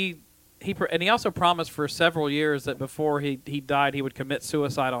so he also promised for several years that before he died, he would commit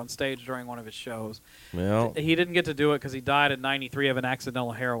suicide on stage during one of his shows. Well, He didn't get to do it because he died in '93 of an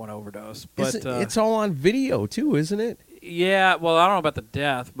accidental heroin overdose. But it's all on video too, isn't it? yeah, well, I don't know about the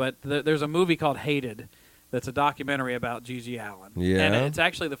death, but there's a movie called Hated that's a documentary about G.G. Allen. Yeah. And it's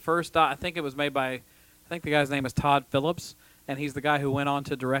actually the first, I think it was made by, I think the guy's name is Todd Phillips, and he's the guy who went on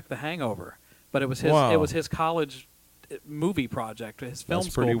to direct The Hangover. But it was his, Wow. it was his college movie project, his film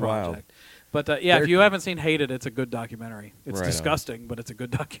That's school pretty project. wild. But if you haven't seen Hated, it's a good documentary. It's Right on. disgusting, but it's a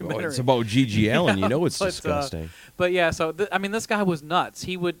good Well, documentary. it's about G.G. Allen. Yeah, You know it's but, disgusting. But yeah, so this guy was nuts.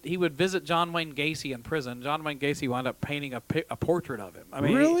 He would visit John Wayne Gacy in prison. John Wayne Gacy wound up painting a portrait of him. I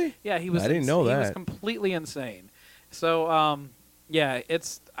mean, Really? he was. I didn't know He was that. completely insane. So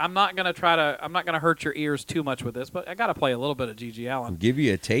I'm not gonna hurt your ears too much with this, but I gotta play a little bit of G.G. Allen. Give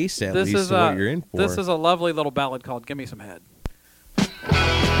you a taste at This least is of what you're in for. This is a lovely little ballad called "Give Me Some Head."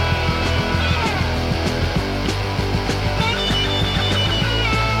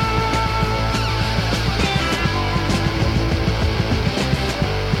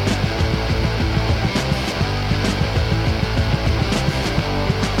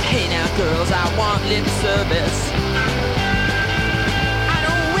 Hey now girls, I want lip service. I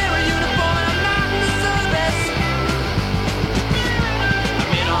don't wear a uniform and I'm not in the service.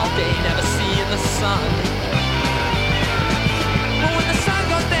 I'm in all day, never seeing the sun. But when the sun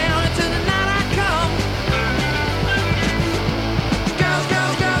goes down into the night I come. Girls,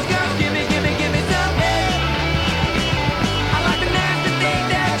 girls, girls, girls, give me some head. I like the nasty thing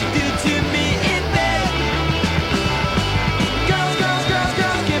that you do to me in bed. Girls, girls, girls,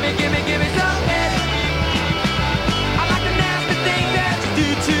 girls, give me some head. I like the nasty thing that you do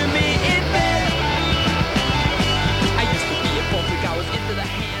to me in bed. I used to be a bum freak, I was into the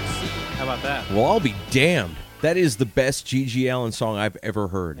hand scene. How about that? Well, I'll be damned. That is the best G.G. Allen song I've ever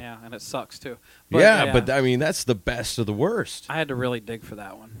heard. Yeah, and it sucks too. But I mean, that's the best of the worst. I had to really dig for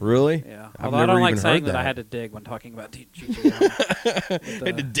that one. Really? Yeah. I've Although I never don't like even saying heard that I had to dig when talking about G.G. Allen. I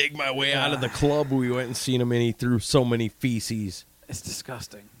had to dig my way out of the club we went and seen him, and he threw so many feces. It's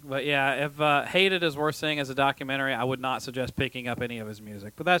disgusting. But yeah, if Hated is worth seeing as a documentary, I would not suggest picking up any of his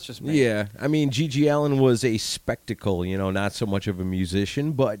music. But that's just me. Yeah, I mean, G.G. Allen was a spectacle, not so much of a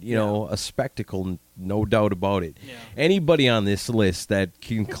musician, but, a spectacle, no doubt about it. Yeah. Anybody on this list that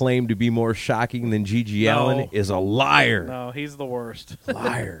can claim to be more shocking than G.G. No. Allen is a liar. No, he's the worst.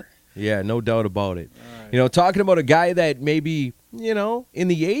 Liar. Yeah, no doubt about it. All right. Talking about a guy that maybe, in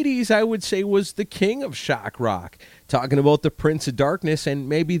the 80s, I would say was the king of shock rock. Talking about the Prince of Darkness and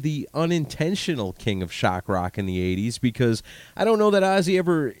maybe the unintentional king of shock rock in the 80s, because I don't know that Ozzy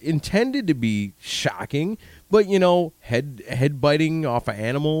ever intended to be shocking, But, head biting off of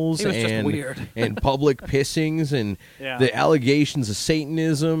animals He was just and weird. and public pissings and Yeah. the allegations of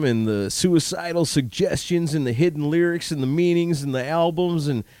Satanism and the suicidal suggestions and the hidden lyrics and the meanings and the albums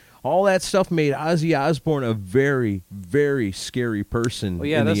and all that stuff made Ozzy Osbourne a very, very scary person Well,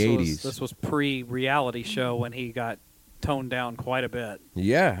 yeah, in the this 80s. this was pre-reality show when he got toned down quite a bit.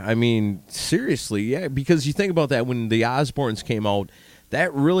 Yeah, I mean, seriously, yeah, because you think about that when the Osbournes came out,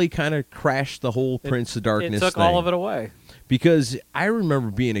 that really kind of crashed the whole Prince of Darkness It took thing. all of it away. Because I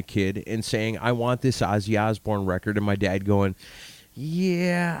remember being a kid and saying, I want this Ozzy Osbourne record, and my dad going,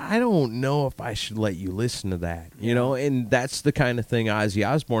 yeah, I don't know if I should let you listen to that, and that's the kind of thing Ozzy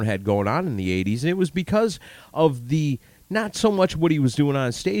Osbourne had going on in the 80s, and it was because of not so much what he was doing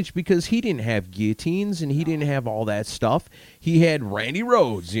on stage, because he didn't have guillotines and he didn't have all that stuff. He had Randy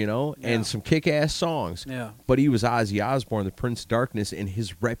Rhoads, and some kick-ass songs. Yeah. But he was Ozzy Osbourne, the Prince of Darkness, and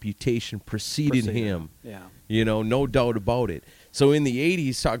his reputation preceded him. Yeah. No doubt about it. So in the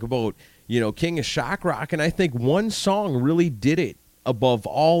 80s, talk about, King of Shock Rock, and I think one song really did it above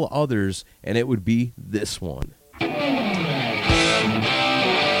all others, and it would be this one.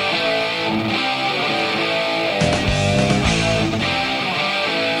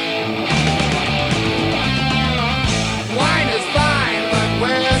 Wine is fine, but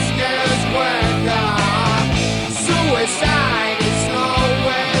whiskey's quicker. Suicide is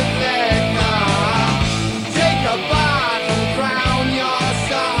nowhere thicker. Take a bottle, drown your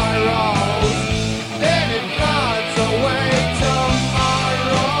sorrows. Then it floods away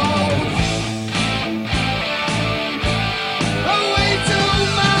tomorrow. Away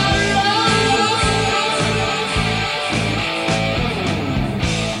tomorrow.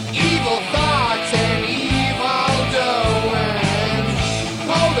 Evil thoughts and evil doings.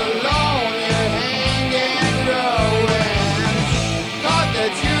 Cold alone, you're hanging ruins. Thought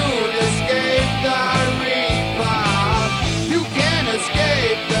that you'd escape the reaper. You can't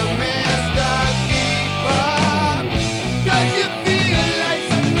escape the Mr. Keeper. 'Cause you feel like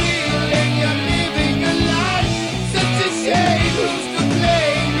some real and you're living a life. Such a shame, who's to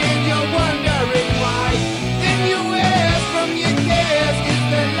blame? And you're wondering why. Then you ask from your cares, is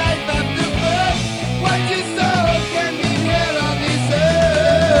there life after birth? What you sow can be held on this earth.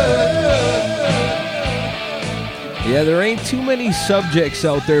 Yeah, there ain't too many subjects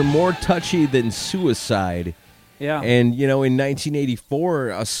out there more touchy than suicide. Yeah. And, in 1984,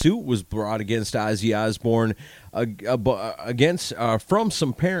 a suit was brought against Ozzy Osbourne from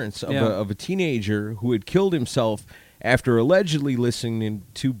some parents of a teenager who had killed himself after allegedly listening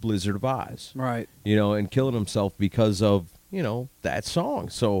to Blizzard of Oz. Right. And killing himself because of, that song.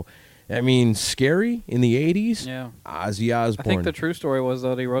 So, I mean, scary in the 80s. Yeah. Ozzy Osbourne. I think the true story was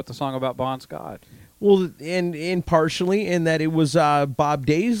that he wrote the song about Bon Scott. Well, and partially in that it was Bob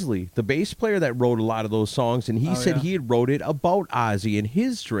Daisley, the bass player, that wrote a lot of those songs, and he said he had wrote it about Ozzy and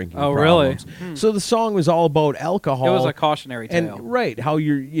his drinking problems. Really? So the song was all about alcohol. It was a cautionary tale. And right, how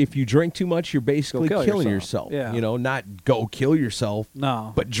if you drink too much, you're basically Go kill killing yourself. yourself. Yeah. Not go kill yourself.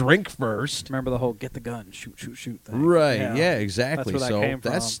 No. But drink first. Remember the whole get the gun, shoot thing. Right. Yeah, exactly. That's where that came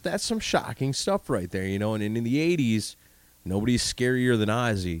from. That's some shocking stuff right there. And in the 80s, nobody's scarier than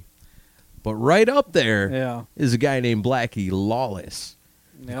Ozzy. But right up there is a guy named Blackie Lawless.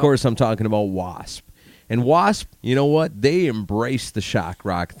 Yep. Of course, I'm talking about Wasp. And Wasp, you know what? They embraced the shock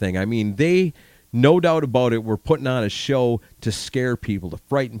rock thing. I mean, they, no doubt about it, were putting on a show to scare people, to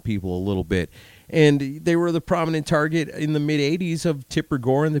frighten people a little bit. And they were the prominent target in the mid-'80s of Tipper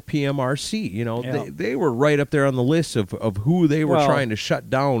Gore and the PMRC. They were right up there on the list of who they were trying to shut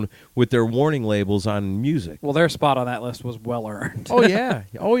down with their warning labels on music. Well, their spot on that list was well earned. Oh,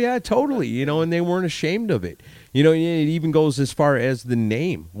 yeah, totally. And they weren't ashamed of it. It even goes as far as the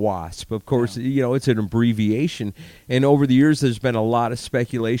name Wasp. Of course, it's an abbreviation. And over the years, there's been a lot of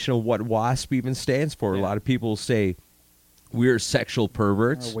speculation of what Wasp even stands for. A lot of people say, we are sexual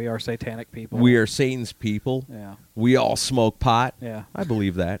perverts. Or we are satanic people. We are Satan's people. Yeah. We all smoke pot. Yeah. I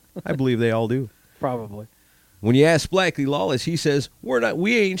believe that. I believe they all do. Probably. When you ask Blackie Lawless, he says,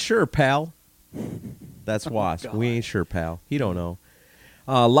 we ain't sure, pal. That's Wasp. God. We ain't sure, pal. He don't know.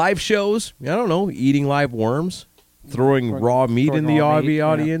 Live shows, I don't know, eating live worms, throwing raw meat in the raw meat,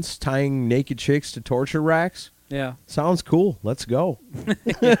 audience, tying naked chicks to torture racks. Yeah. Sounds cool. Let's go.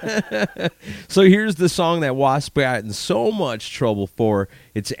 So here's the song that Wasp got in so much trouble for.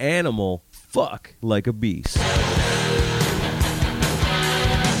 It's Animal, Fuck Like a Beast.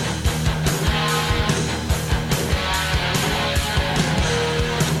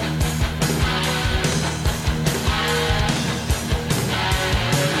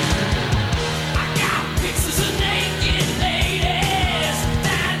 Pictures of naked ladies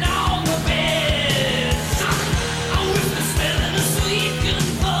lying on the bed.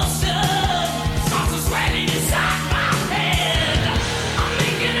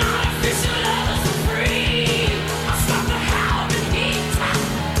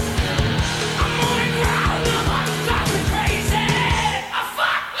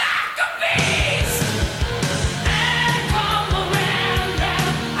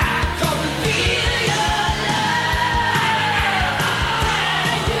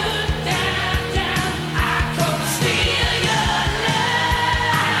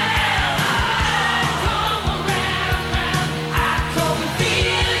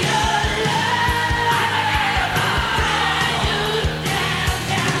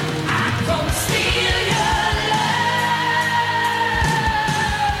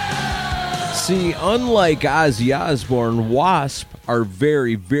 See, unlike Ozzy Osbourne, Wasp are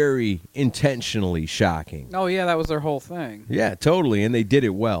very, very intentionally shocking. Oh yeah, that was their whole thing. Yeah, totally, and they did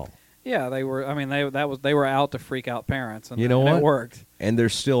it well. Yeah, they were. I mean, they were out to freak out parents, and You know and what? it worked. And they're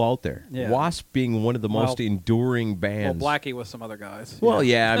still out there. Yeah. Wasp being one of the most enduring bands. Well, Blackie with some other guys. Well,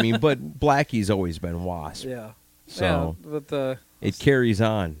 yeah, I mean, but Blackie's always been Wasp. Yeah. So yeah, but it carries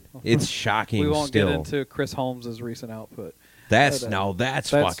on. It's shocking we won't still. get into Chris Holmes's recent output. That's That's-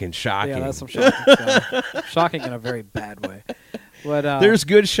 fucking shocking. Yeah, that's some shocking stuff. Shocking in a very bad way. But There's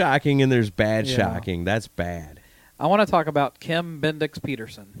good shocking and there's bad Yeah. shocking. That's bad. I want to talk about Kim Bendix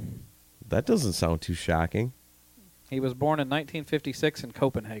Peterson. That doesn't sound too shocking. He was born in 1956 in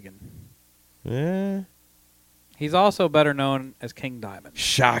Copenhagen. Eh, He's also better known as King Diamond.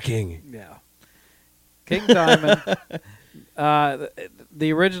 shocking. Yeah. King Diamond.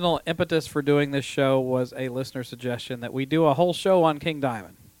 The original impetus for doing this show was a listener suggestion that we do a whole show on King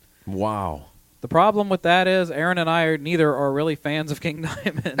Diamond. Wow. The problem with that is Aaron and I neither are really fans of King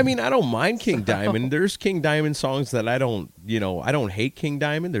Diamond. I mean, I don't mind King Diamond. There's King Diamond songs that I don't hate King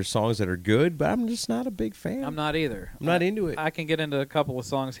Diamond. There's songs that are good, but I'm just not a big fan. I'm not either. I'm not into it. I can get into a couple of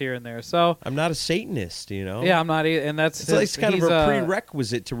songs here and there. So I'm not a Satanist, yeah, I'm not either. And that's It's like it's kind of he's, a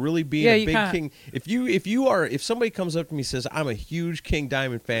prerequisite to really being yeah, a you big kinda- King. If somebody comes up to me and says I'm a huge King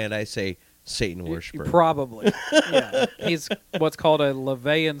Diamond fan, I say Satan worshiper. Probably. Yeah. He's what's called a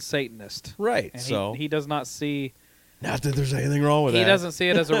Levian Satanist. Right. And So he does not see not that there's anything wrong with he that. doesn't see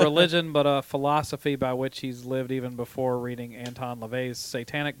it as a religion but a philosophy by which he's lived even before reading Anton LaVey's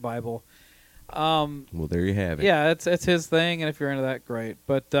Satanic Bible. Well, there you have it. Yeah, it's his thing, and if you're into that, great.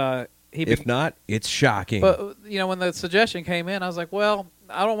 But If not, it's shocking. But when the suggestion came in, I was like, well,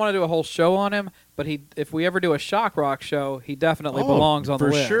 I don't want to do a whole show on him, but if we ever do a shock rock show, he definitely belongs on the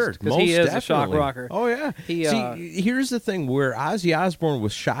list. For sure. Because he is Most a shock definitely. rocker. Oh, yeah. See, here's the thing. Where Ozzy Osbourne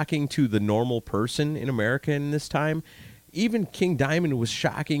was shocking to the normal person in America in this time, even King Diamond was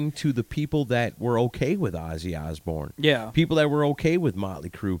shocking to the people that were okay with Ozzy Osbourne. Yeah. People that were okay with Motley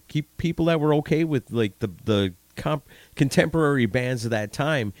Crue. People that were okay with like the contemporary bands of that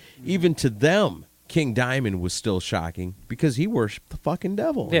time. Even to them, King Diamond was still shocking because he worshipped the fucking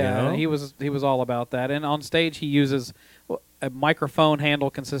devil. Yeah, you know? he was all about that. And on stage, he uses a microphone handle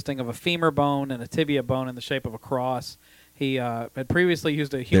consisting of a femur bone and a tibia bone in the shape of a cross. He had previously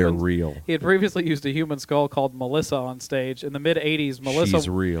used a human. They're real. He had previously used a human skull called Melissa on stage in the mid '80s. She's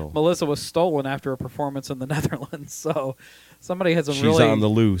real. Melissa was stolen after a performance in the Netherlands. So somebody had some She's really on the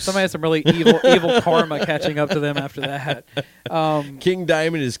loose. Somebody had some really evil karma catching up to them after that. King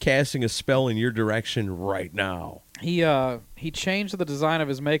Diamond is casting a spell in your direction right now. He changed the design of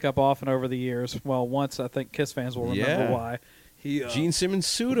his makeup often over the years. Well, once I think Kiss fans will remember Yeah. why. Gene Simmons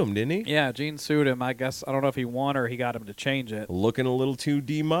sued him, didn't he? Yeah, Gene sued him. I guess I don't know if he won or he got him to change it. Looking a little too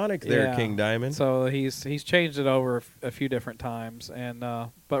demonic there, Yeah. King Diamond. So he's changed it over a few different times, and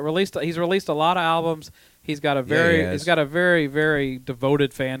but he's released a lot of albums. He's got a very very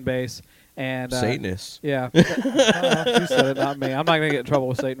devoted fan base and Satanists. Yeah, you said it, not me. I'm not gonna get in trouble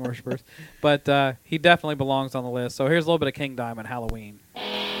with Satan worshippers, but he definitely belongs on the list. So here's a little bit of King Diamond, Halloween.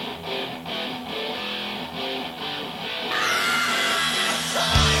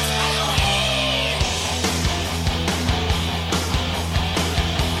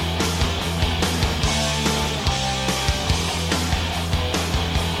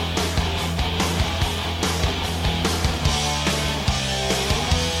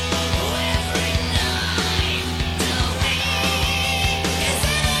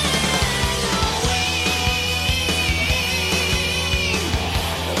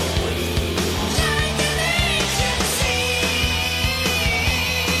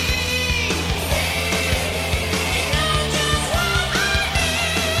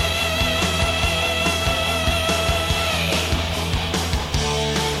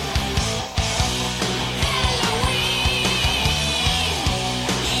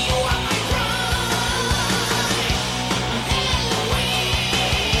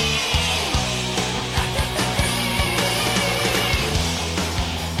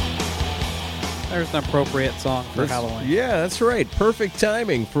 There's an appropriate song for Halloween. Yeah, that's right. Perfect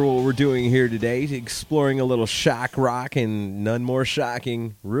timing for what we're doing here today, exploring a little shock rock, and none more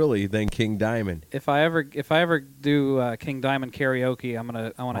shocking, really, than King Diamond. If I ever do King Diamond karaoke,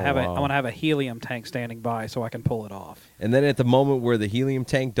 I want to have a helium tank standing by so I can pull it off. And then at the moment where the helium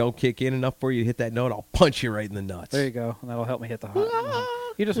tank don't kick in enough for you to hit that note, I'll punch you right in the nuts. There you go, and that'll help me hit the hot.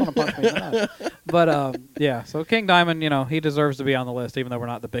 You just want to punch me in the nuts. But yeah, so King Diamond, he deserves to be on the list, even though we're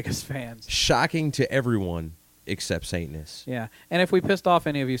not the biggest fans. Shocking to everyone accept Satanists. Yeah. And if we pissed off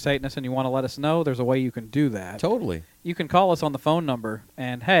any of you Satanists and you want to let us know, there's a way you can do that. Totally. You can call us on the phone number.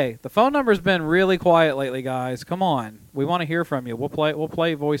 And hey, the phone number's been really quiet lately, guys. Come on. We want to hear from you. We'll play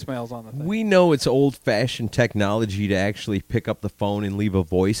voicemails on the thing. We know it's old-fashioned technology to actually pick up the phone and leave a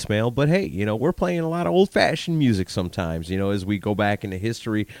voicemail, but hey, we're playing a lot of old-fashioned music sometimes, as we go back into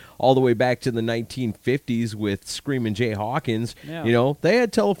history, all the way back to the 1950s with Screamin' Jay Hawkins. Yeah. They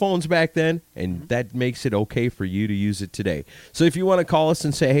had telephones back then, and that makes it okay for you to use it today. So if you want to call us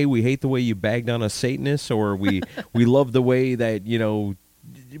and say, hey, we hate the way you bagged on us Satanists, or we love the way that,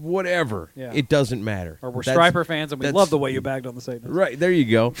 whatever. Yeah. It doesn't matter. Or we're Stryper fans and we love the way you bagged on the Satanists. Right, there you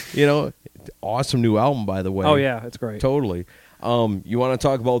go. Awesome new album, by the way. Oh, yeah, it's great. Totally. You want to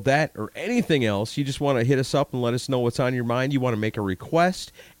talk about that or anything else, you just want to hit us up and let us know what's on your mind. You want to make a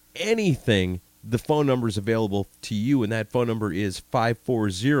request, anything, the phone number is available to you, and that phone number is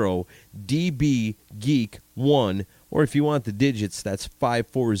 540-DB-GEEK1, or if you want the digits, that's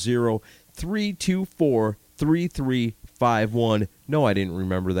 540-324-3351. No, I didn't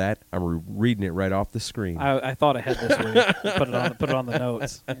remember that. I'm reading it right off the screen. I thought I had this week. Put it on the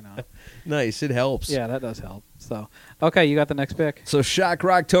notes. Nice. It helps. Yeah, that does help. So, okay, you got the next pick. So Shock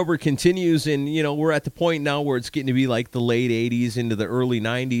Rocktober continues, and we're at the point now where it's getting to be like the late '80s into the early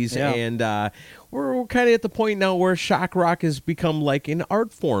 '90s, Yeah. and we're kind of at the point now where shock rock has become like an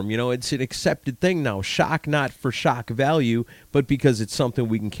art form. It's an accepted thing now. Shock, not for shock value, but because it's something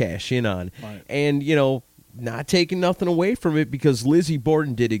we can cash in on, Right. and not taking nothing away from it, because Lizzie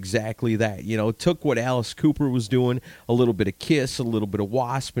Borden did exactly that. Took what Alice Cooper was doing, a little bit of Kiss, a little bit of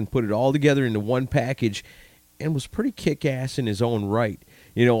Wasp, and put it all together into one package, and was pretty kick-ass in his own right.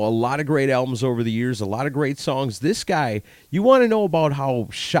 A lot of great albums over the years, a lot of great songs. This guy, you want to know about how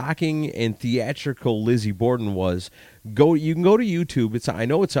shocking and theatrical Lizzie Borden was, you can go to YouTube. I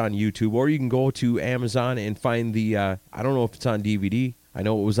know it's on YouTube, or you can go to Amazon and find the, I don't know if it's on DVD. I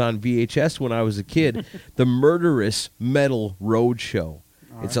know it was on VHS when I was a kid, the Murderous Metal Roadshow.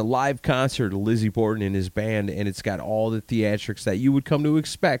 It's a live concert of Lizzie Borden and his band, and it's got all the theatrics that you would come to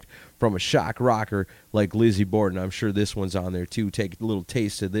expect from a shock rocker like Lizzie Borden. I'm sure this one's on there, too. Take a little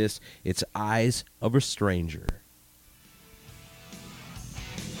taste of this. It's Eyes of a Stranger.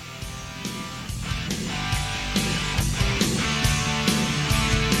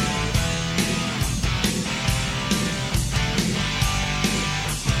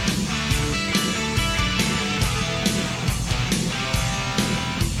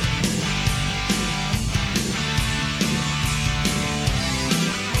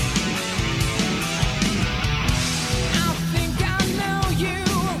 I think I know you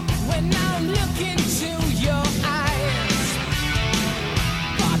when I look into your eyes.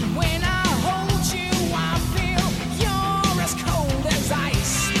 But when I hold you, I feel you're as cold as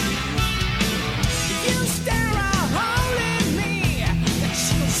ice. You stare a hole in me that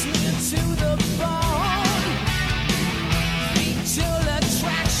chills me to the bone. Fatal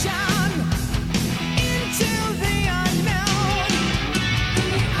attraction into the unknown.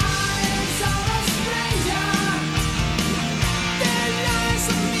 The eyes of a stranger. There lies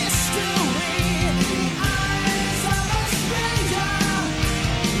a mystery. The eyes of a stranger.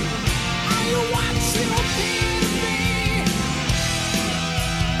 Are you what you appear to be?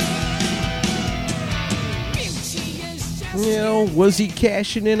 Beauty is just Was he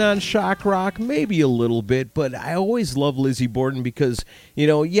cashing in on shock rock? Maybe a little bit, but I always love Lizzie Borden because,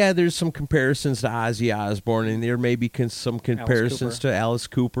 there's some comparisons to Ozzy Osbourne, and there may be some comparisons to Alice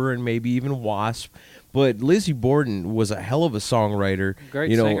Cooper and maybe even Wasp. But Lizzie Borden was a hell of a songwriter.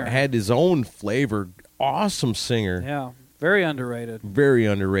 Great singer. Had his own flavor. Awesome singer. Yeah, very underrated. Very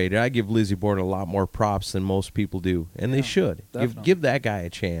underrated. I give Lizzie Borden a lot more props than most people do, and they should. definitely. Give that guy a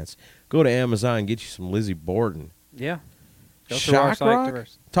chance. Go to Amazon and get you some Lizzie Borden. Yeah. Go through our Shock site rock?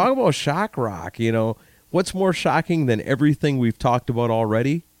 first. Talk about shock rock. What's more shocking than everything we've talked about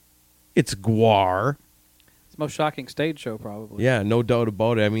already? It's Gwar. It's the most shocking stage show, probably. Yeah, no doubt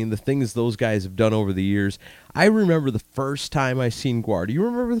about it. I mean, the things those guys have done over the years. I remember the first time I seen Gwar. Do you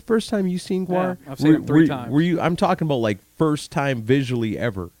remember the first time you seen Gwar? Yeah, I've seen him 3 times. Were you? I'm talking about like first time visually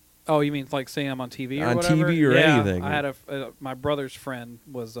ever. Oh, you mean like seeing him on TV or On whatever? TV or yeah, anything. I had my brother's friend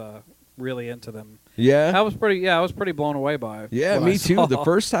was really into them. Yeah. I was pretty blown away by it. Yeah, what me I too. saw. The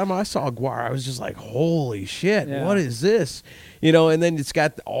first time I saw Gwar, I was just like, holy shit, Yeah. what is this? You know, and then it's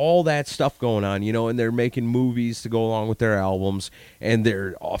got all that stuff going on, you know, and they're making movies to go along with their albums, and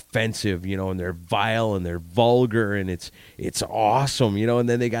they're offensive, you know, and they're vile and they're vulgar, and it's awesome, you know, and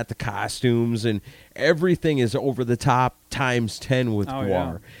then they got the costumes, and everything is over the top times 10 with Gwar.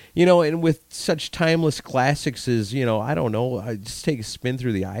 Yeah. You know, and with such timeless classics as, you know, I don't know, I just take a spin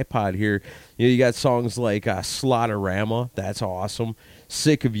through the iPod here. You know, you got songs like Slaughterama, that's awesome.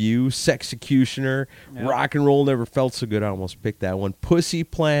 Sick of You, Sexecutioner, Yep. Rock and Roll Never Felt So Good. I almost picked that one. Pussy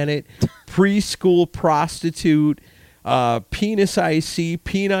Planet, Preschool Prostitute, Penis IC,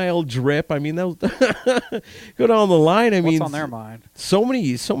 Penile Drip. I mean, those go down the line. I What's mean, on their mind? so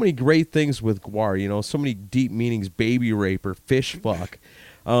many great things with Gwar. You know, so many deep meanings. Baby Raper, Fish Fuck,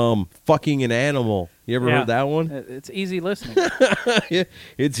 Fucking an Animal. You ever Yeah. heard that one? It's easy listening. Yeah,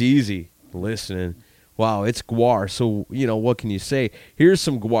 it's easy listening. Wow, it's Gwar. So, you know, what can you say? Here's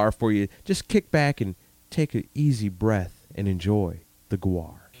some Gwar for you. Just kick back and take an easy breath and enjoy the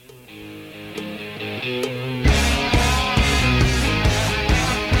Gwar.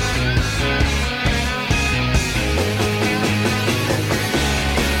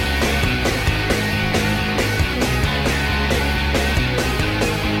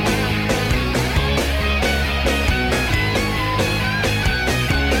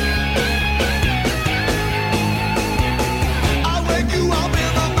 I wake you up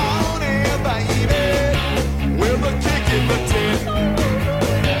in the morning, baby, with a kick in the teeth.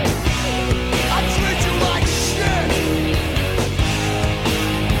 I treat you like shit.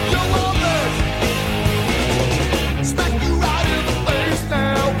 You love it. Smack you right in the face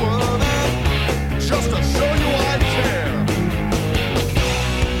now, woman, just to show you I care.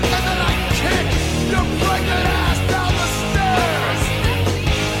 And then I kick your pregnant ass down the stairs.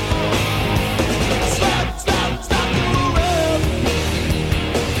 Slap, slap, slap you around.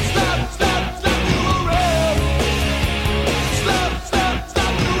 Slap, slap, slap you around. Slap, slap,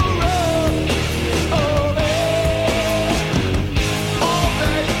 slap you around. All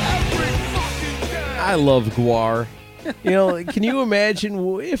day, every fucking day. I love Gwar. You know, can you imagine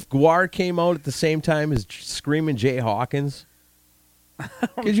if Gwar came out at the same time as Screaming Jay Hawkins? I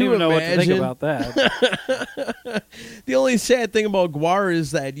Could don't you even know what to think imagine? about that. The only sad thing about Gwar is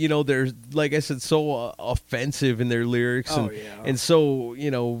that, you know, they're, like I said, so offensive in their lyrics Oh, and, yeah. and so,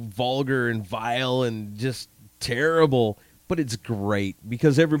 you know, vulgar and vile and just terrible. But it's great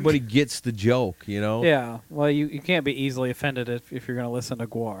because everybody gets the joke, you know? Yeah. Well, you can't be easily offended if you're going to listen to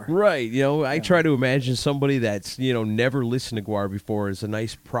Gwar. Right. You know, I try to imagine somebody that's, you know, never listened to Gwar before as a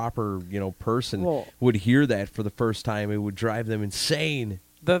nice, proper, you know, person Well- would hear that for the first time. It would drive them insane.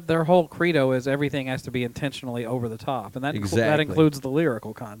 Their whole credo is everything has to be intentionally over the top, and that that Exactly. includes the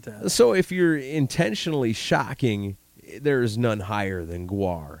lyrical content. So if you're intentionally shocking, there's none higher than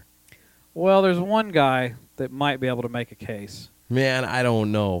Gwar. Well, there's one guy that might be able to make a case. Man, I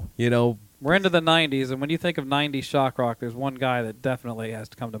don't know. You know, We're into the 90s, and when you think of 90s shock rock, there's one guy that definitely has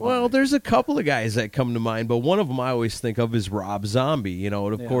to come to well, mind. there's a couple of guys that come to mind, but one of them I always think of is Rob Zombie. You know,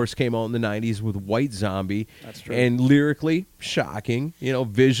 it of Yeah. course came out in the 90s with White Zombie. That's true. And lyrically, shocking. You know,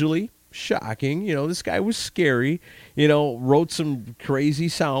 visually, shocking. You know, this guy was scary. You know, wrote some crazy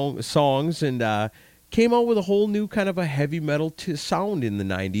songs and came out with a whole new kind of a heavy metal sound in the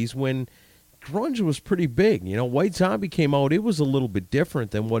 90s when grunge was pretty big. You know, White Zombie came out. It was a little bit different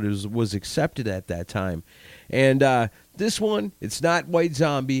than what was accepted at that time. And this one, it's not White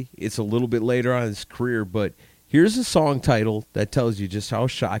Zombie. It's a little bit later on in his career, but here's a song title that tells you just how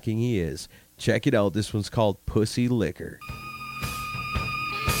shocking he is. Check it out. This one's called Pussy Liquor.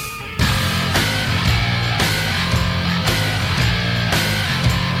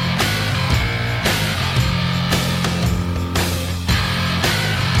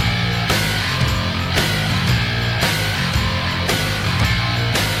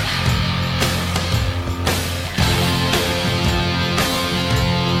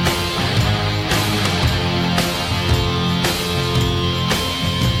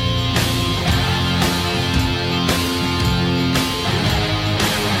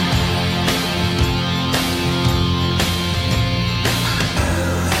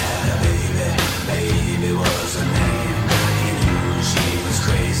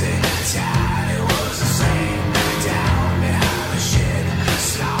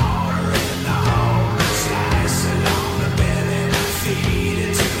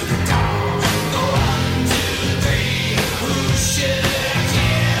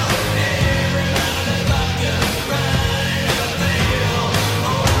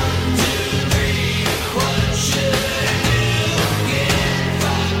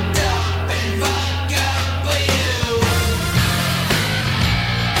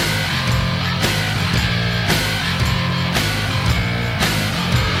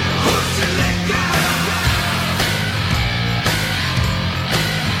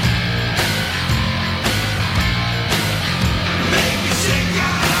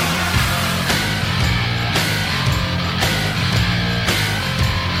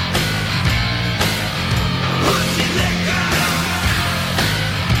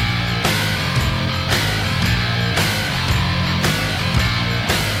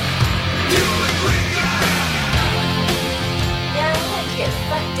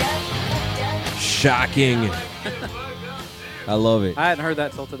 Shocking. I love it. I hadn't heard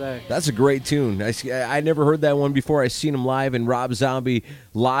that till today. That's a great tune. I never heard that one before. I seen him live, and Rob Zombie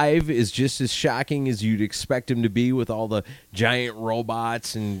live is just as shocking as you'd expect him to be with all the giant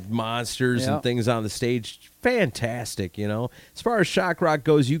robots and monsters and things on the stage. Fantastic, you know. As far as shock rock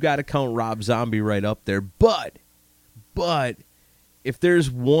goes, you got to count Rob Zombie right up there. But if there's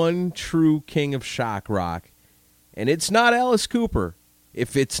one true king of shock rock, and it's not Alice Cooper,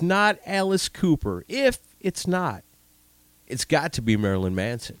 if it's not, it's got to be Marilyn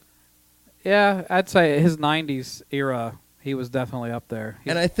Manson. Yeah, I'd say his 90s era, he was definitely up there.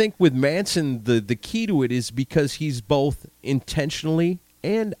 And I think with Manson, the key to it is because he's both intentionally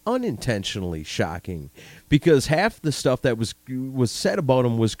and unintentionally shocking. Because half the stuff that was said about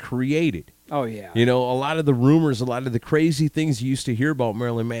him was created. Oh, yeah. You know, a lot of the rumors, a lot of the crazy things you used to hear about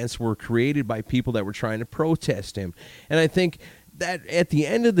Marilyn Manson were created by people that were trying to protest him. And I think that at the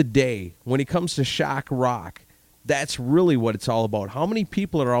end of the day, when it comes to shock rock, that's really what it's all about. How many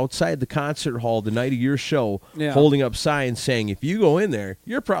people are outside the concert hall the night of your show holding up signs saying, if you go in there,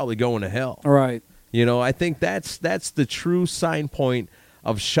 you're probably going to hell. Right. You know, I think that's the true sign point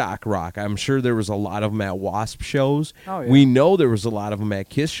of shock rock. I'm sure there was a lot of them at Wasp shows. Oh, yeah. We know there was a lot of them at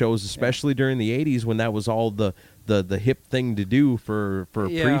Kiss shows, especially during the 80s when that was all the hip thing to do for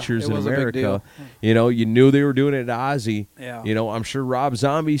preachers in America. You know, you knew they were doing it at Ozzy. Yeah. You know, I'm sure Rob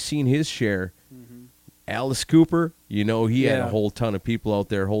Zombie's seen his share. Alice Cooper, you know, he had a whole ton of people out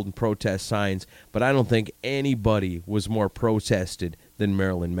there holding protest signs, but I don't think anybody was more protested than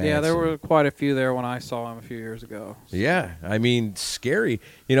Marilyn Manson. Yeah, there were quite a few there when I saw him a few years ago. So. Yeah, I mean, scary.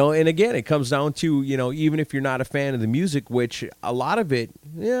 You know, and again, it comes down to, you know, even if you're not a fan of the music, which a lot of it,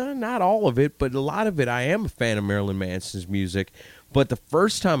 not all of it, but a lot of it, I am a fan of Marilyn Manson's music. But the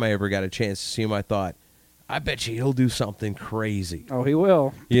first time I ever got a chance to see him, I thought, I bet you he'll do something crazy. Oh, he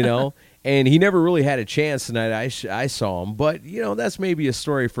will. You know? And he never really had a chance the night I saw him. But, you know, that's maybe a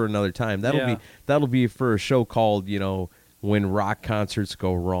story for another time. That'll be for a show called, you know, When Rock Concerts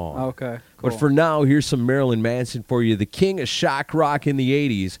Go Wrong. Okay, cool. But for now, here's some Marilyn Manson for you, the king of shock rock in the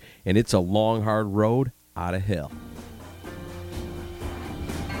 80s. And it's a long, hard road out of hell.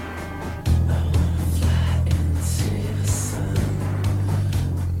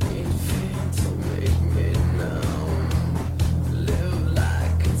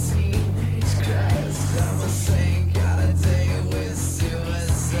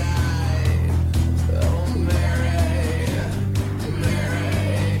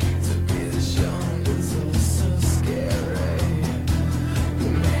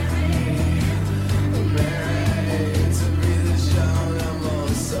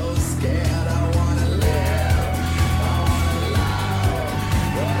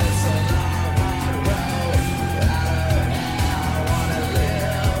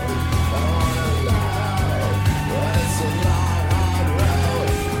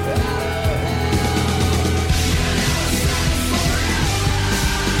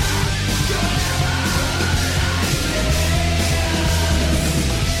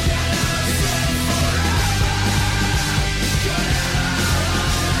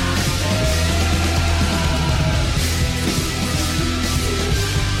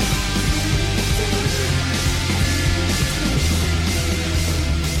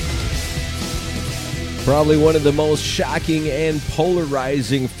 Probably one of the most shocking and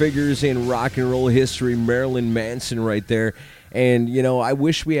polarizing figures in rock and roll history, Marilyn Manson right there. And, you know, I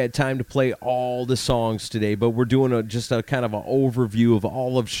wish we had time to play all the songs today, but we're doing just a kind of an overview of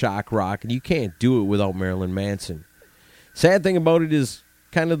all of shock rock, and you can't do it without Marilyn Manson. Sad thing about it is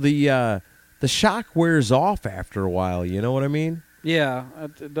kind of the shock wears off after a while, you know what I mean? Yeah,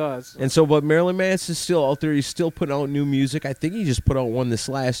 it does. And so, but Marilyn Manson's still out there. He's still putting out new music. I think he just put out one this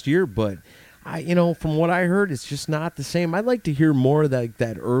last year, but from what I heard, it's just not the same. I'd like to hear more of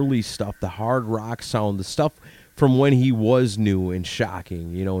that early stuff, the hard rock sound, the stuff from when he was new and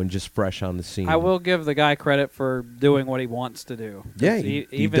shocking, you know, and just fresh on the scene. I will give the guy credit for doing what he wants to do. Yeah,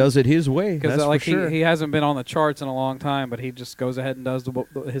 he does it his way. That's like for sure. He hasn't been on the charts in a long time, but he just goes ahead and does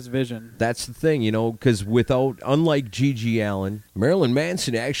his vision. That's the thing, you know, because unlike G.G. Allin, Marilyn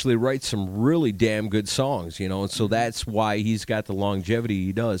Manson actually writes some really damn good songs, you know, and so that's why he's got the longevity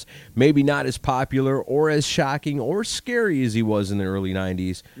he does. Maybe not as popular or as shocking or scary as he was in the early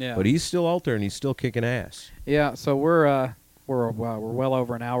 90s, but he's still out there and he's still kicking ass. Yeah, so we're well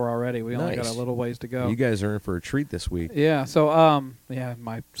over an hour already. We only got a little ways to go. You guys are in for a treat this week. Yeah, so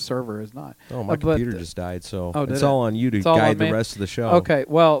my server is not. Oh, my computer just died, so it's all on you to guide the rest of the show. Okay,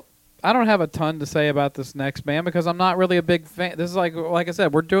 well, I don't have a ton to say about this next band because I'm not really a big fan. This is like I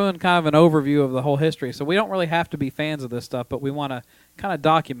said, we're doing kind of an overview of the whole history, so we don't really have to be fans of this stuff, but we want to kind of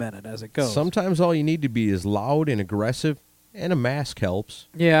document it as it goes. Sometimes all you need to be is loud and aggressive, and a mask helps.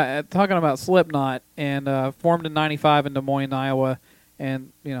 Yeah, talking about Slipknot, and formed in '95 in Des Moines, Iowa,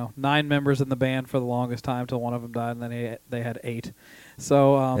 and 9 members in the band for the longest time till one of them died, and then they had 8.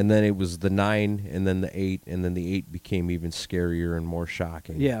 So And then it was the 9, and then the 8, and then the 8 became even scarier and more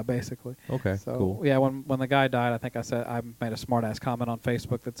shocking. yeah, basically. Okay, So cool. yeah, when the guy died, I think I made a smart ass comment on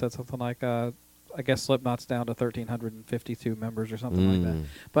Facebook that said something like, I guess Slipknot's down to 1,352 members or something like that.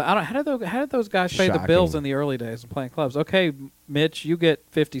 But I don't. How did those guys pay the bills Shocking. in the early days of playing clubs? Okay, Mitch, you get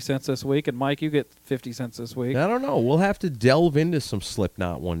 50 cents this week, and Mike, you get 50 cents this week. I don't know. We'll have to delve into some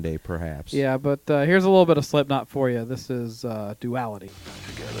Slipknot one day, perhaps. Yeah, but here's a little bit of Slipknot for you. This is Duality.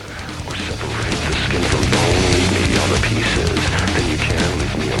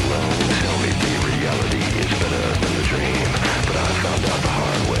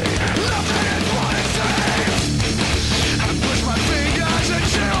 Push my fingers and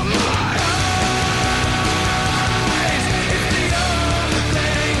chill my eyes. It's the only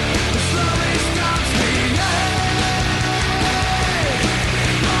thing that slowly stops me.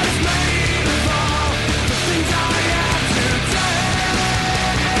 But it's made of all the things I have to take.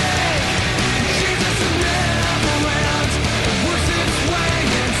 Jesus never ends. It works its way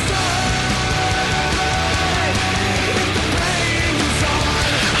inside. If the pain goes on,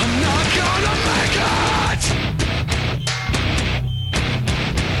 I'm not gonna make it.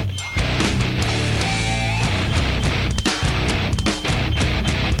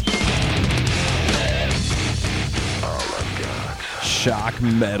 Shock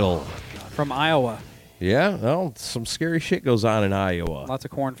metal. From Iowa. Yeah, well, some scary shit goes on in Iowa. Lots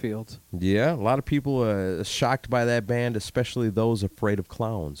of cornfields. Yeah, a lot of people shocked by that band, especially those afraid of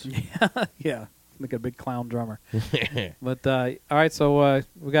clowns. Yeah, like a big clown drummer. But all right, so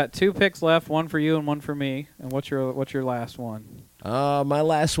we got 2 picks left, one for you and one for me. And what's your last one? My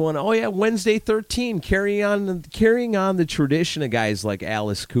last one. Oh yeah, Wednesday 13, carrying on the tradition of guys like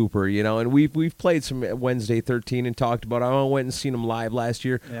Alice Cooper, and we've played some Wednesday 13 and talked about. I went and seen them live last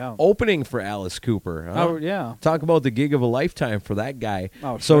year, opening for Alice Cooper. Oh yeah, talk about the gig of a lifetime for that guy.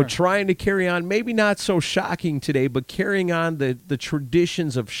 Oh, so sure. trying to carry on, maybe not so shocking today, but carrying on the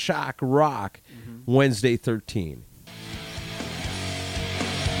traditions of shock rock. Wednesday 13.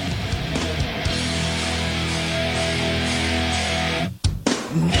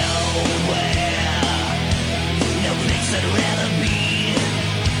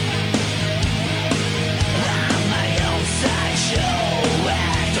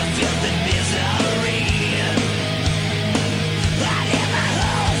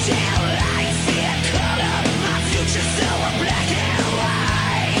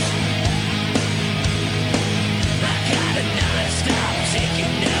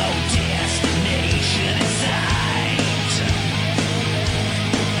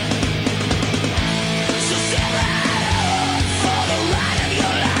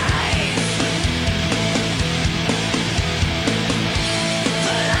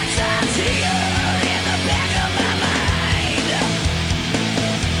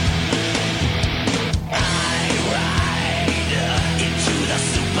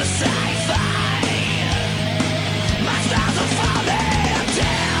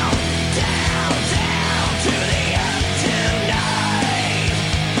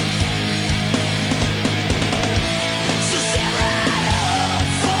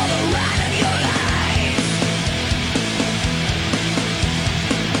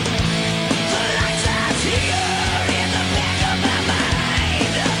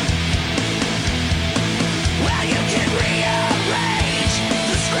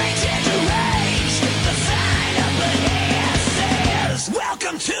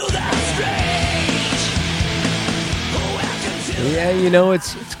 Yeah,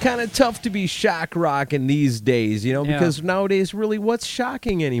 it's kind of tough to be shock rocking these days, because nowadays, really, what's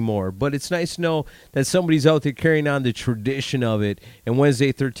shocking anymore? But it's nice to know that somebody's out there carrying on the tradition of it. And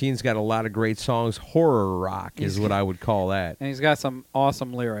Wednesday 13's got a lot of great songs. Horror rock is what I would call that. And he's got some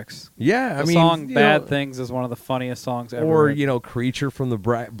awesome lyrics. Yeah, the song "Bad Things" is one of the funniest songs ever. Or written. "Creature from the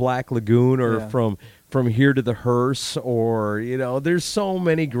Black Lagoon," or from Here to the Hearse, or there's so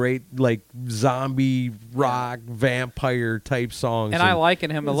many great zombie rock vampire type songs. And I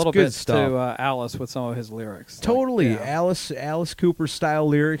liken him a little bit stuff. to Alice with some of his lyrics. Totally, Alice Cooper style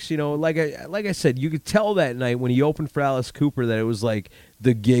lyrics. Like I said, you could tell that night when he opened for Alice Cooper that it was like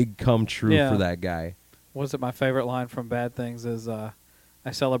the gig come true for that guy. Was it my favorite line from Bad Things is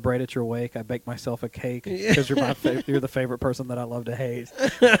I celebrate at your wake. I bake myself a cake because you're the favorite person that I love to hate.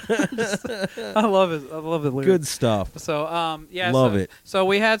 I love it. I love the lyrics. Good stuff. So, Love it. So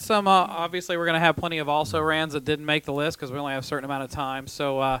we had some, obviously we're going to have plenty of also-rans that didn't make the list because we only have a certain amount of time.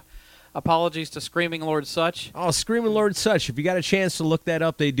 So apologies to Screaming Lord Sutch. Oh, Screaming Lord Sutch. If you got a chance to look that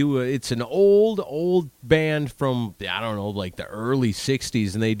up, they do. It's an old band from, I don't know, like the early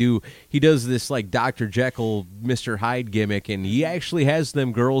 60s. And he does this like Dr. Jekyll, Mr. Hyde gimmick. And he actually has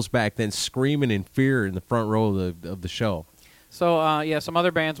them girls back then screaming in fear in the front row of the show. So, some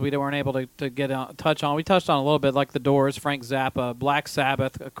other bands we weren't able to get touch on. We touched on a little bit, like The Doors, Frank Zappa, Black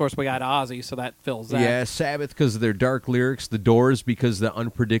Sabbath. Of course, we got Ozzy, so that fills that. Yeah, Sabbath because of their dark lyrics. The Doors because of the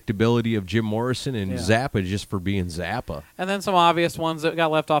unpredictability of Jim Morrison. And Zappa just for being Zappa. And then some obvious ones that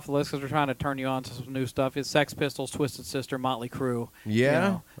got left off the list because we're trying to turn you on to some new stuff is Sex Pistols, Twisted Sister, Motley Crue.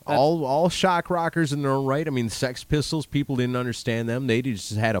 Yeah, all shock rockers in their own right. I mean, Sex Pistols, people didn't understand them. They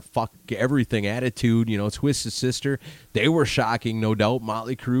just had a fuck everything attitude. Twisted Sister, they were shocking, no doubt.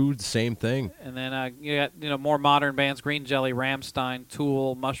 Motley Crue, the same thing. And then you got more modern bands: Green Jelly, Rammstein,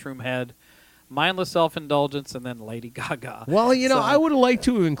 Tool, Mushroom Head, Mindless Self-Indulgence, and then Lady Gaga. Well, I would have liked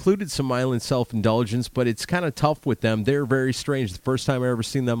to have included some Mindless Self-Indulgence, but it's kind of tough with them. They're very strange. The first time I ever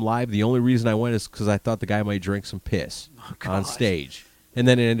seen them live, the only reason I went is because I thought the guy might drink some piss on stage. And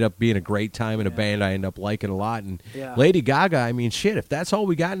then it ended up being a great time in a band I ended up liking a lot. And Lady Gaga, I mean, shit, if that's all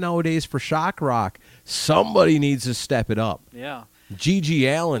we got nowadays for shock rock, somebody needs to step it up. Yeah. G.G.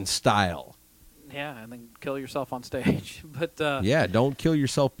 Allen style. Yeah, and then kill yourself on stage. But don't kill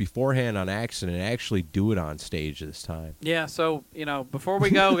yourself beforehand on accident. Actually do it on stage this time. Yeah, so, before we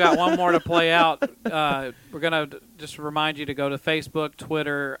go, we got one more to play out. We're going to just remind you to go to Facebook,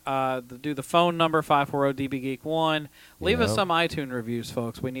 Twitter, do the phone number, 540-DB-GEEK1. Leave us some iTunes reviews,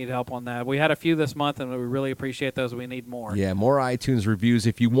 folks. We need help on that. We had a few this month, and we really appreciate those. We need more. Yeah, more iTunes reviews.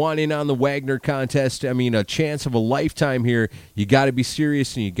 If you want in on the Wagner contest, I mean, a chance of a lifetime here, you got to be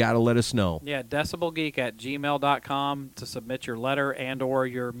serious, and you got to let us know. Yeah, decibelgeek@gmail.com to submit your letter and or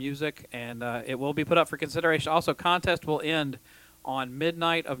your music, and it will be put up for consideration. Also, contest will end on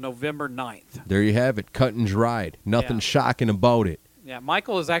midnight of November 9th. There you have it, cut and dried. Nothing shocking about it. Yeah,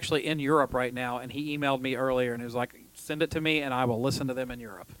 Michael is actually in Europe right now, and he emailed me earlier, and he was like, send it to me, and I will listen to them in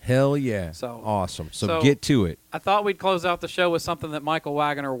Europe. Hell yeah. So awesome. So get to it. I thought we'd close out the show with something that Michael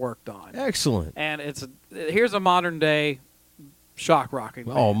Wagner worked on. Excellent. And here's a modern-day shock rocking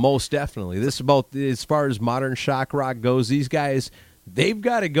band. Oh, most definitely. This is about, as far as modern shock rock goes, these guys, they've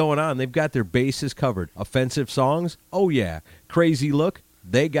got it going on. They've got their bases covered. Offensive songs? Oh, yeah. Crazy look?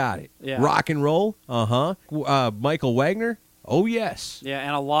 They got it. Yeah. Rock and roll? Uh-huh. Michael Wagner? Oh, yes. Yeah, and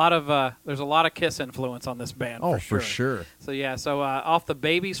there's a lot of Kiss influence on this band. Oh, for sure. So off the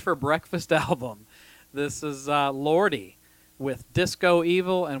Babies for Breakfast album, this is Lordy with Disco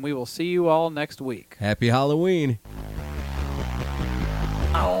Evil, and we will see you all next week. Happy Halloween.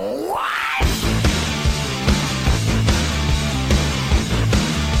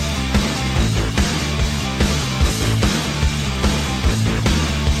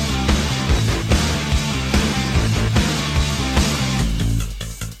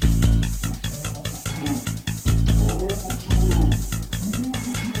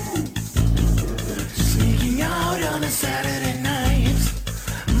 Sneaking out on a Saturday night,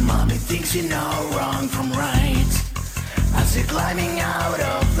 Mommy thinks you know wrong from right. As you're climbing out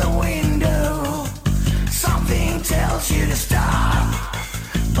of the window, something tells you to stop,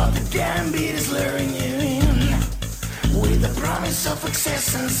 but the damn beat is luring you in, with the promise of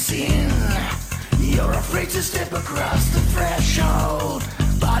success and sin. You're afraid to step across the threshold,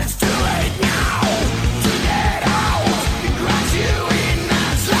 but it's too late now to get out. It grabs you in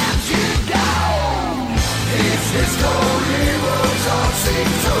and slams you down. It's disco evil, toxic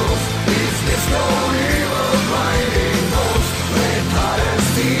toast. It's disco evil, blinding ghost. Red hot and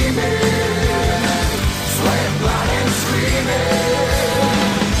steaming, sweat, blood and screaming.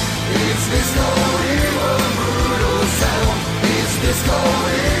 It's disco evil, brutal sound. It's disco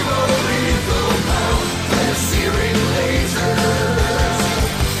evil, lethal pound. The searing lasers,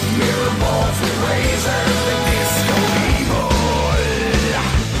 mirror balls with razors. The disco evil.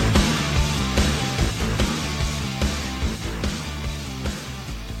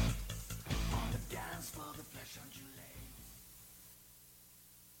 On the dance floor, the flesh undulates.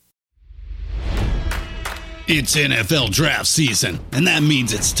 It's NFL draft season, and that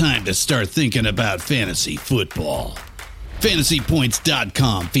means it's time to start thinking about fantasy football.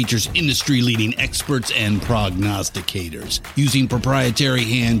 FantasyPoints.com features industry-leading experts and prognosticators using proprietary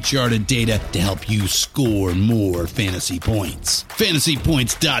hand-charted data to help you score more fantasy points.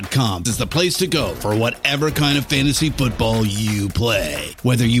 FantasyPoints.com is the place to go for whatever kind of fantasy football you play.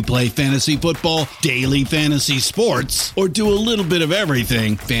 Whether you play fantasy football, daily fantasy sports, or do a little bit of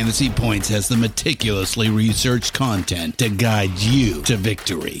everything, Fantasy Points has the meticulously researched content to guide you to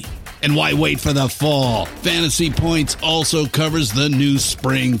victory. And why wait for the fall? Fantasy Points also covers the new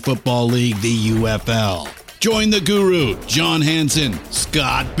spring football league, the UFL. Join the guru, John Hansen,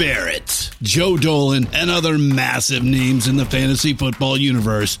 Scott Barrett, Joe Dolan, and other massive names in the fantasy football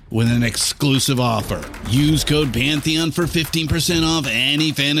universe with an exclusive offer. Use code Pantheon for 15% off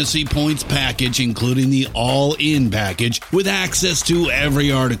any Fantasy Points package, including the all-in package, with access to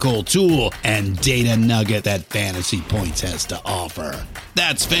every article, tool, and data nugget that Fantasy Points has to offer.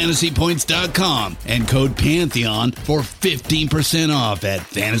 That's FantasyPoints.com and code Pantheon for 15% off at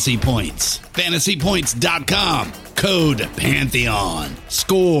Fantasy Points. FantasyPoints.com, code Pantheon.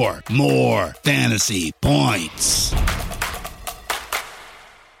 Score more fantasy points.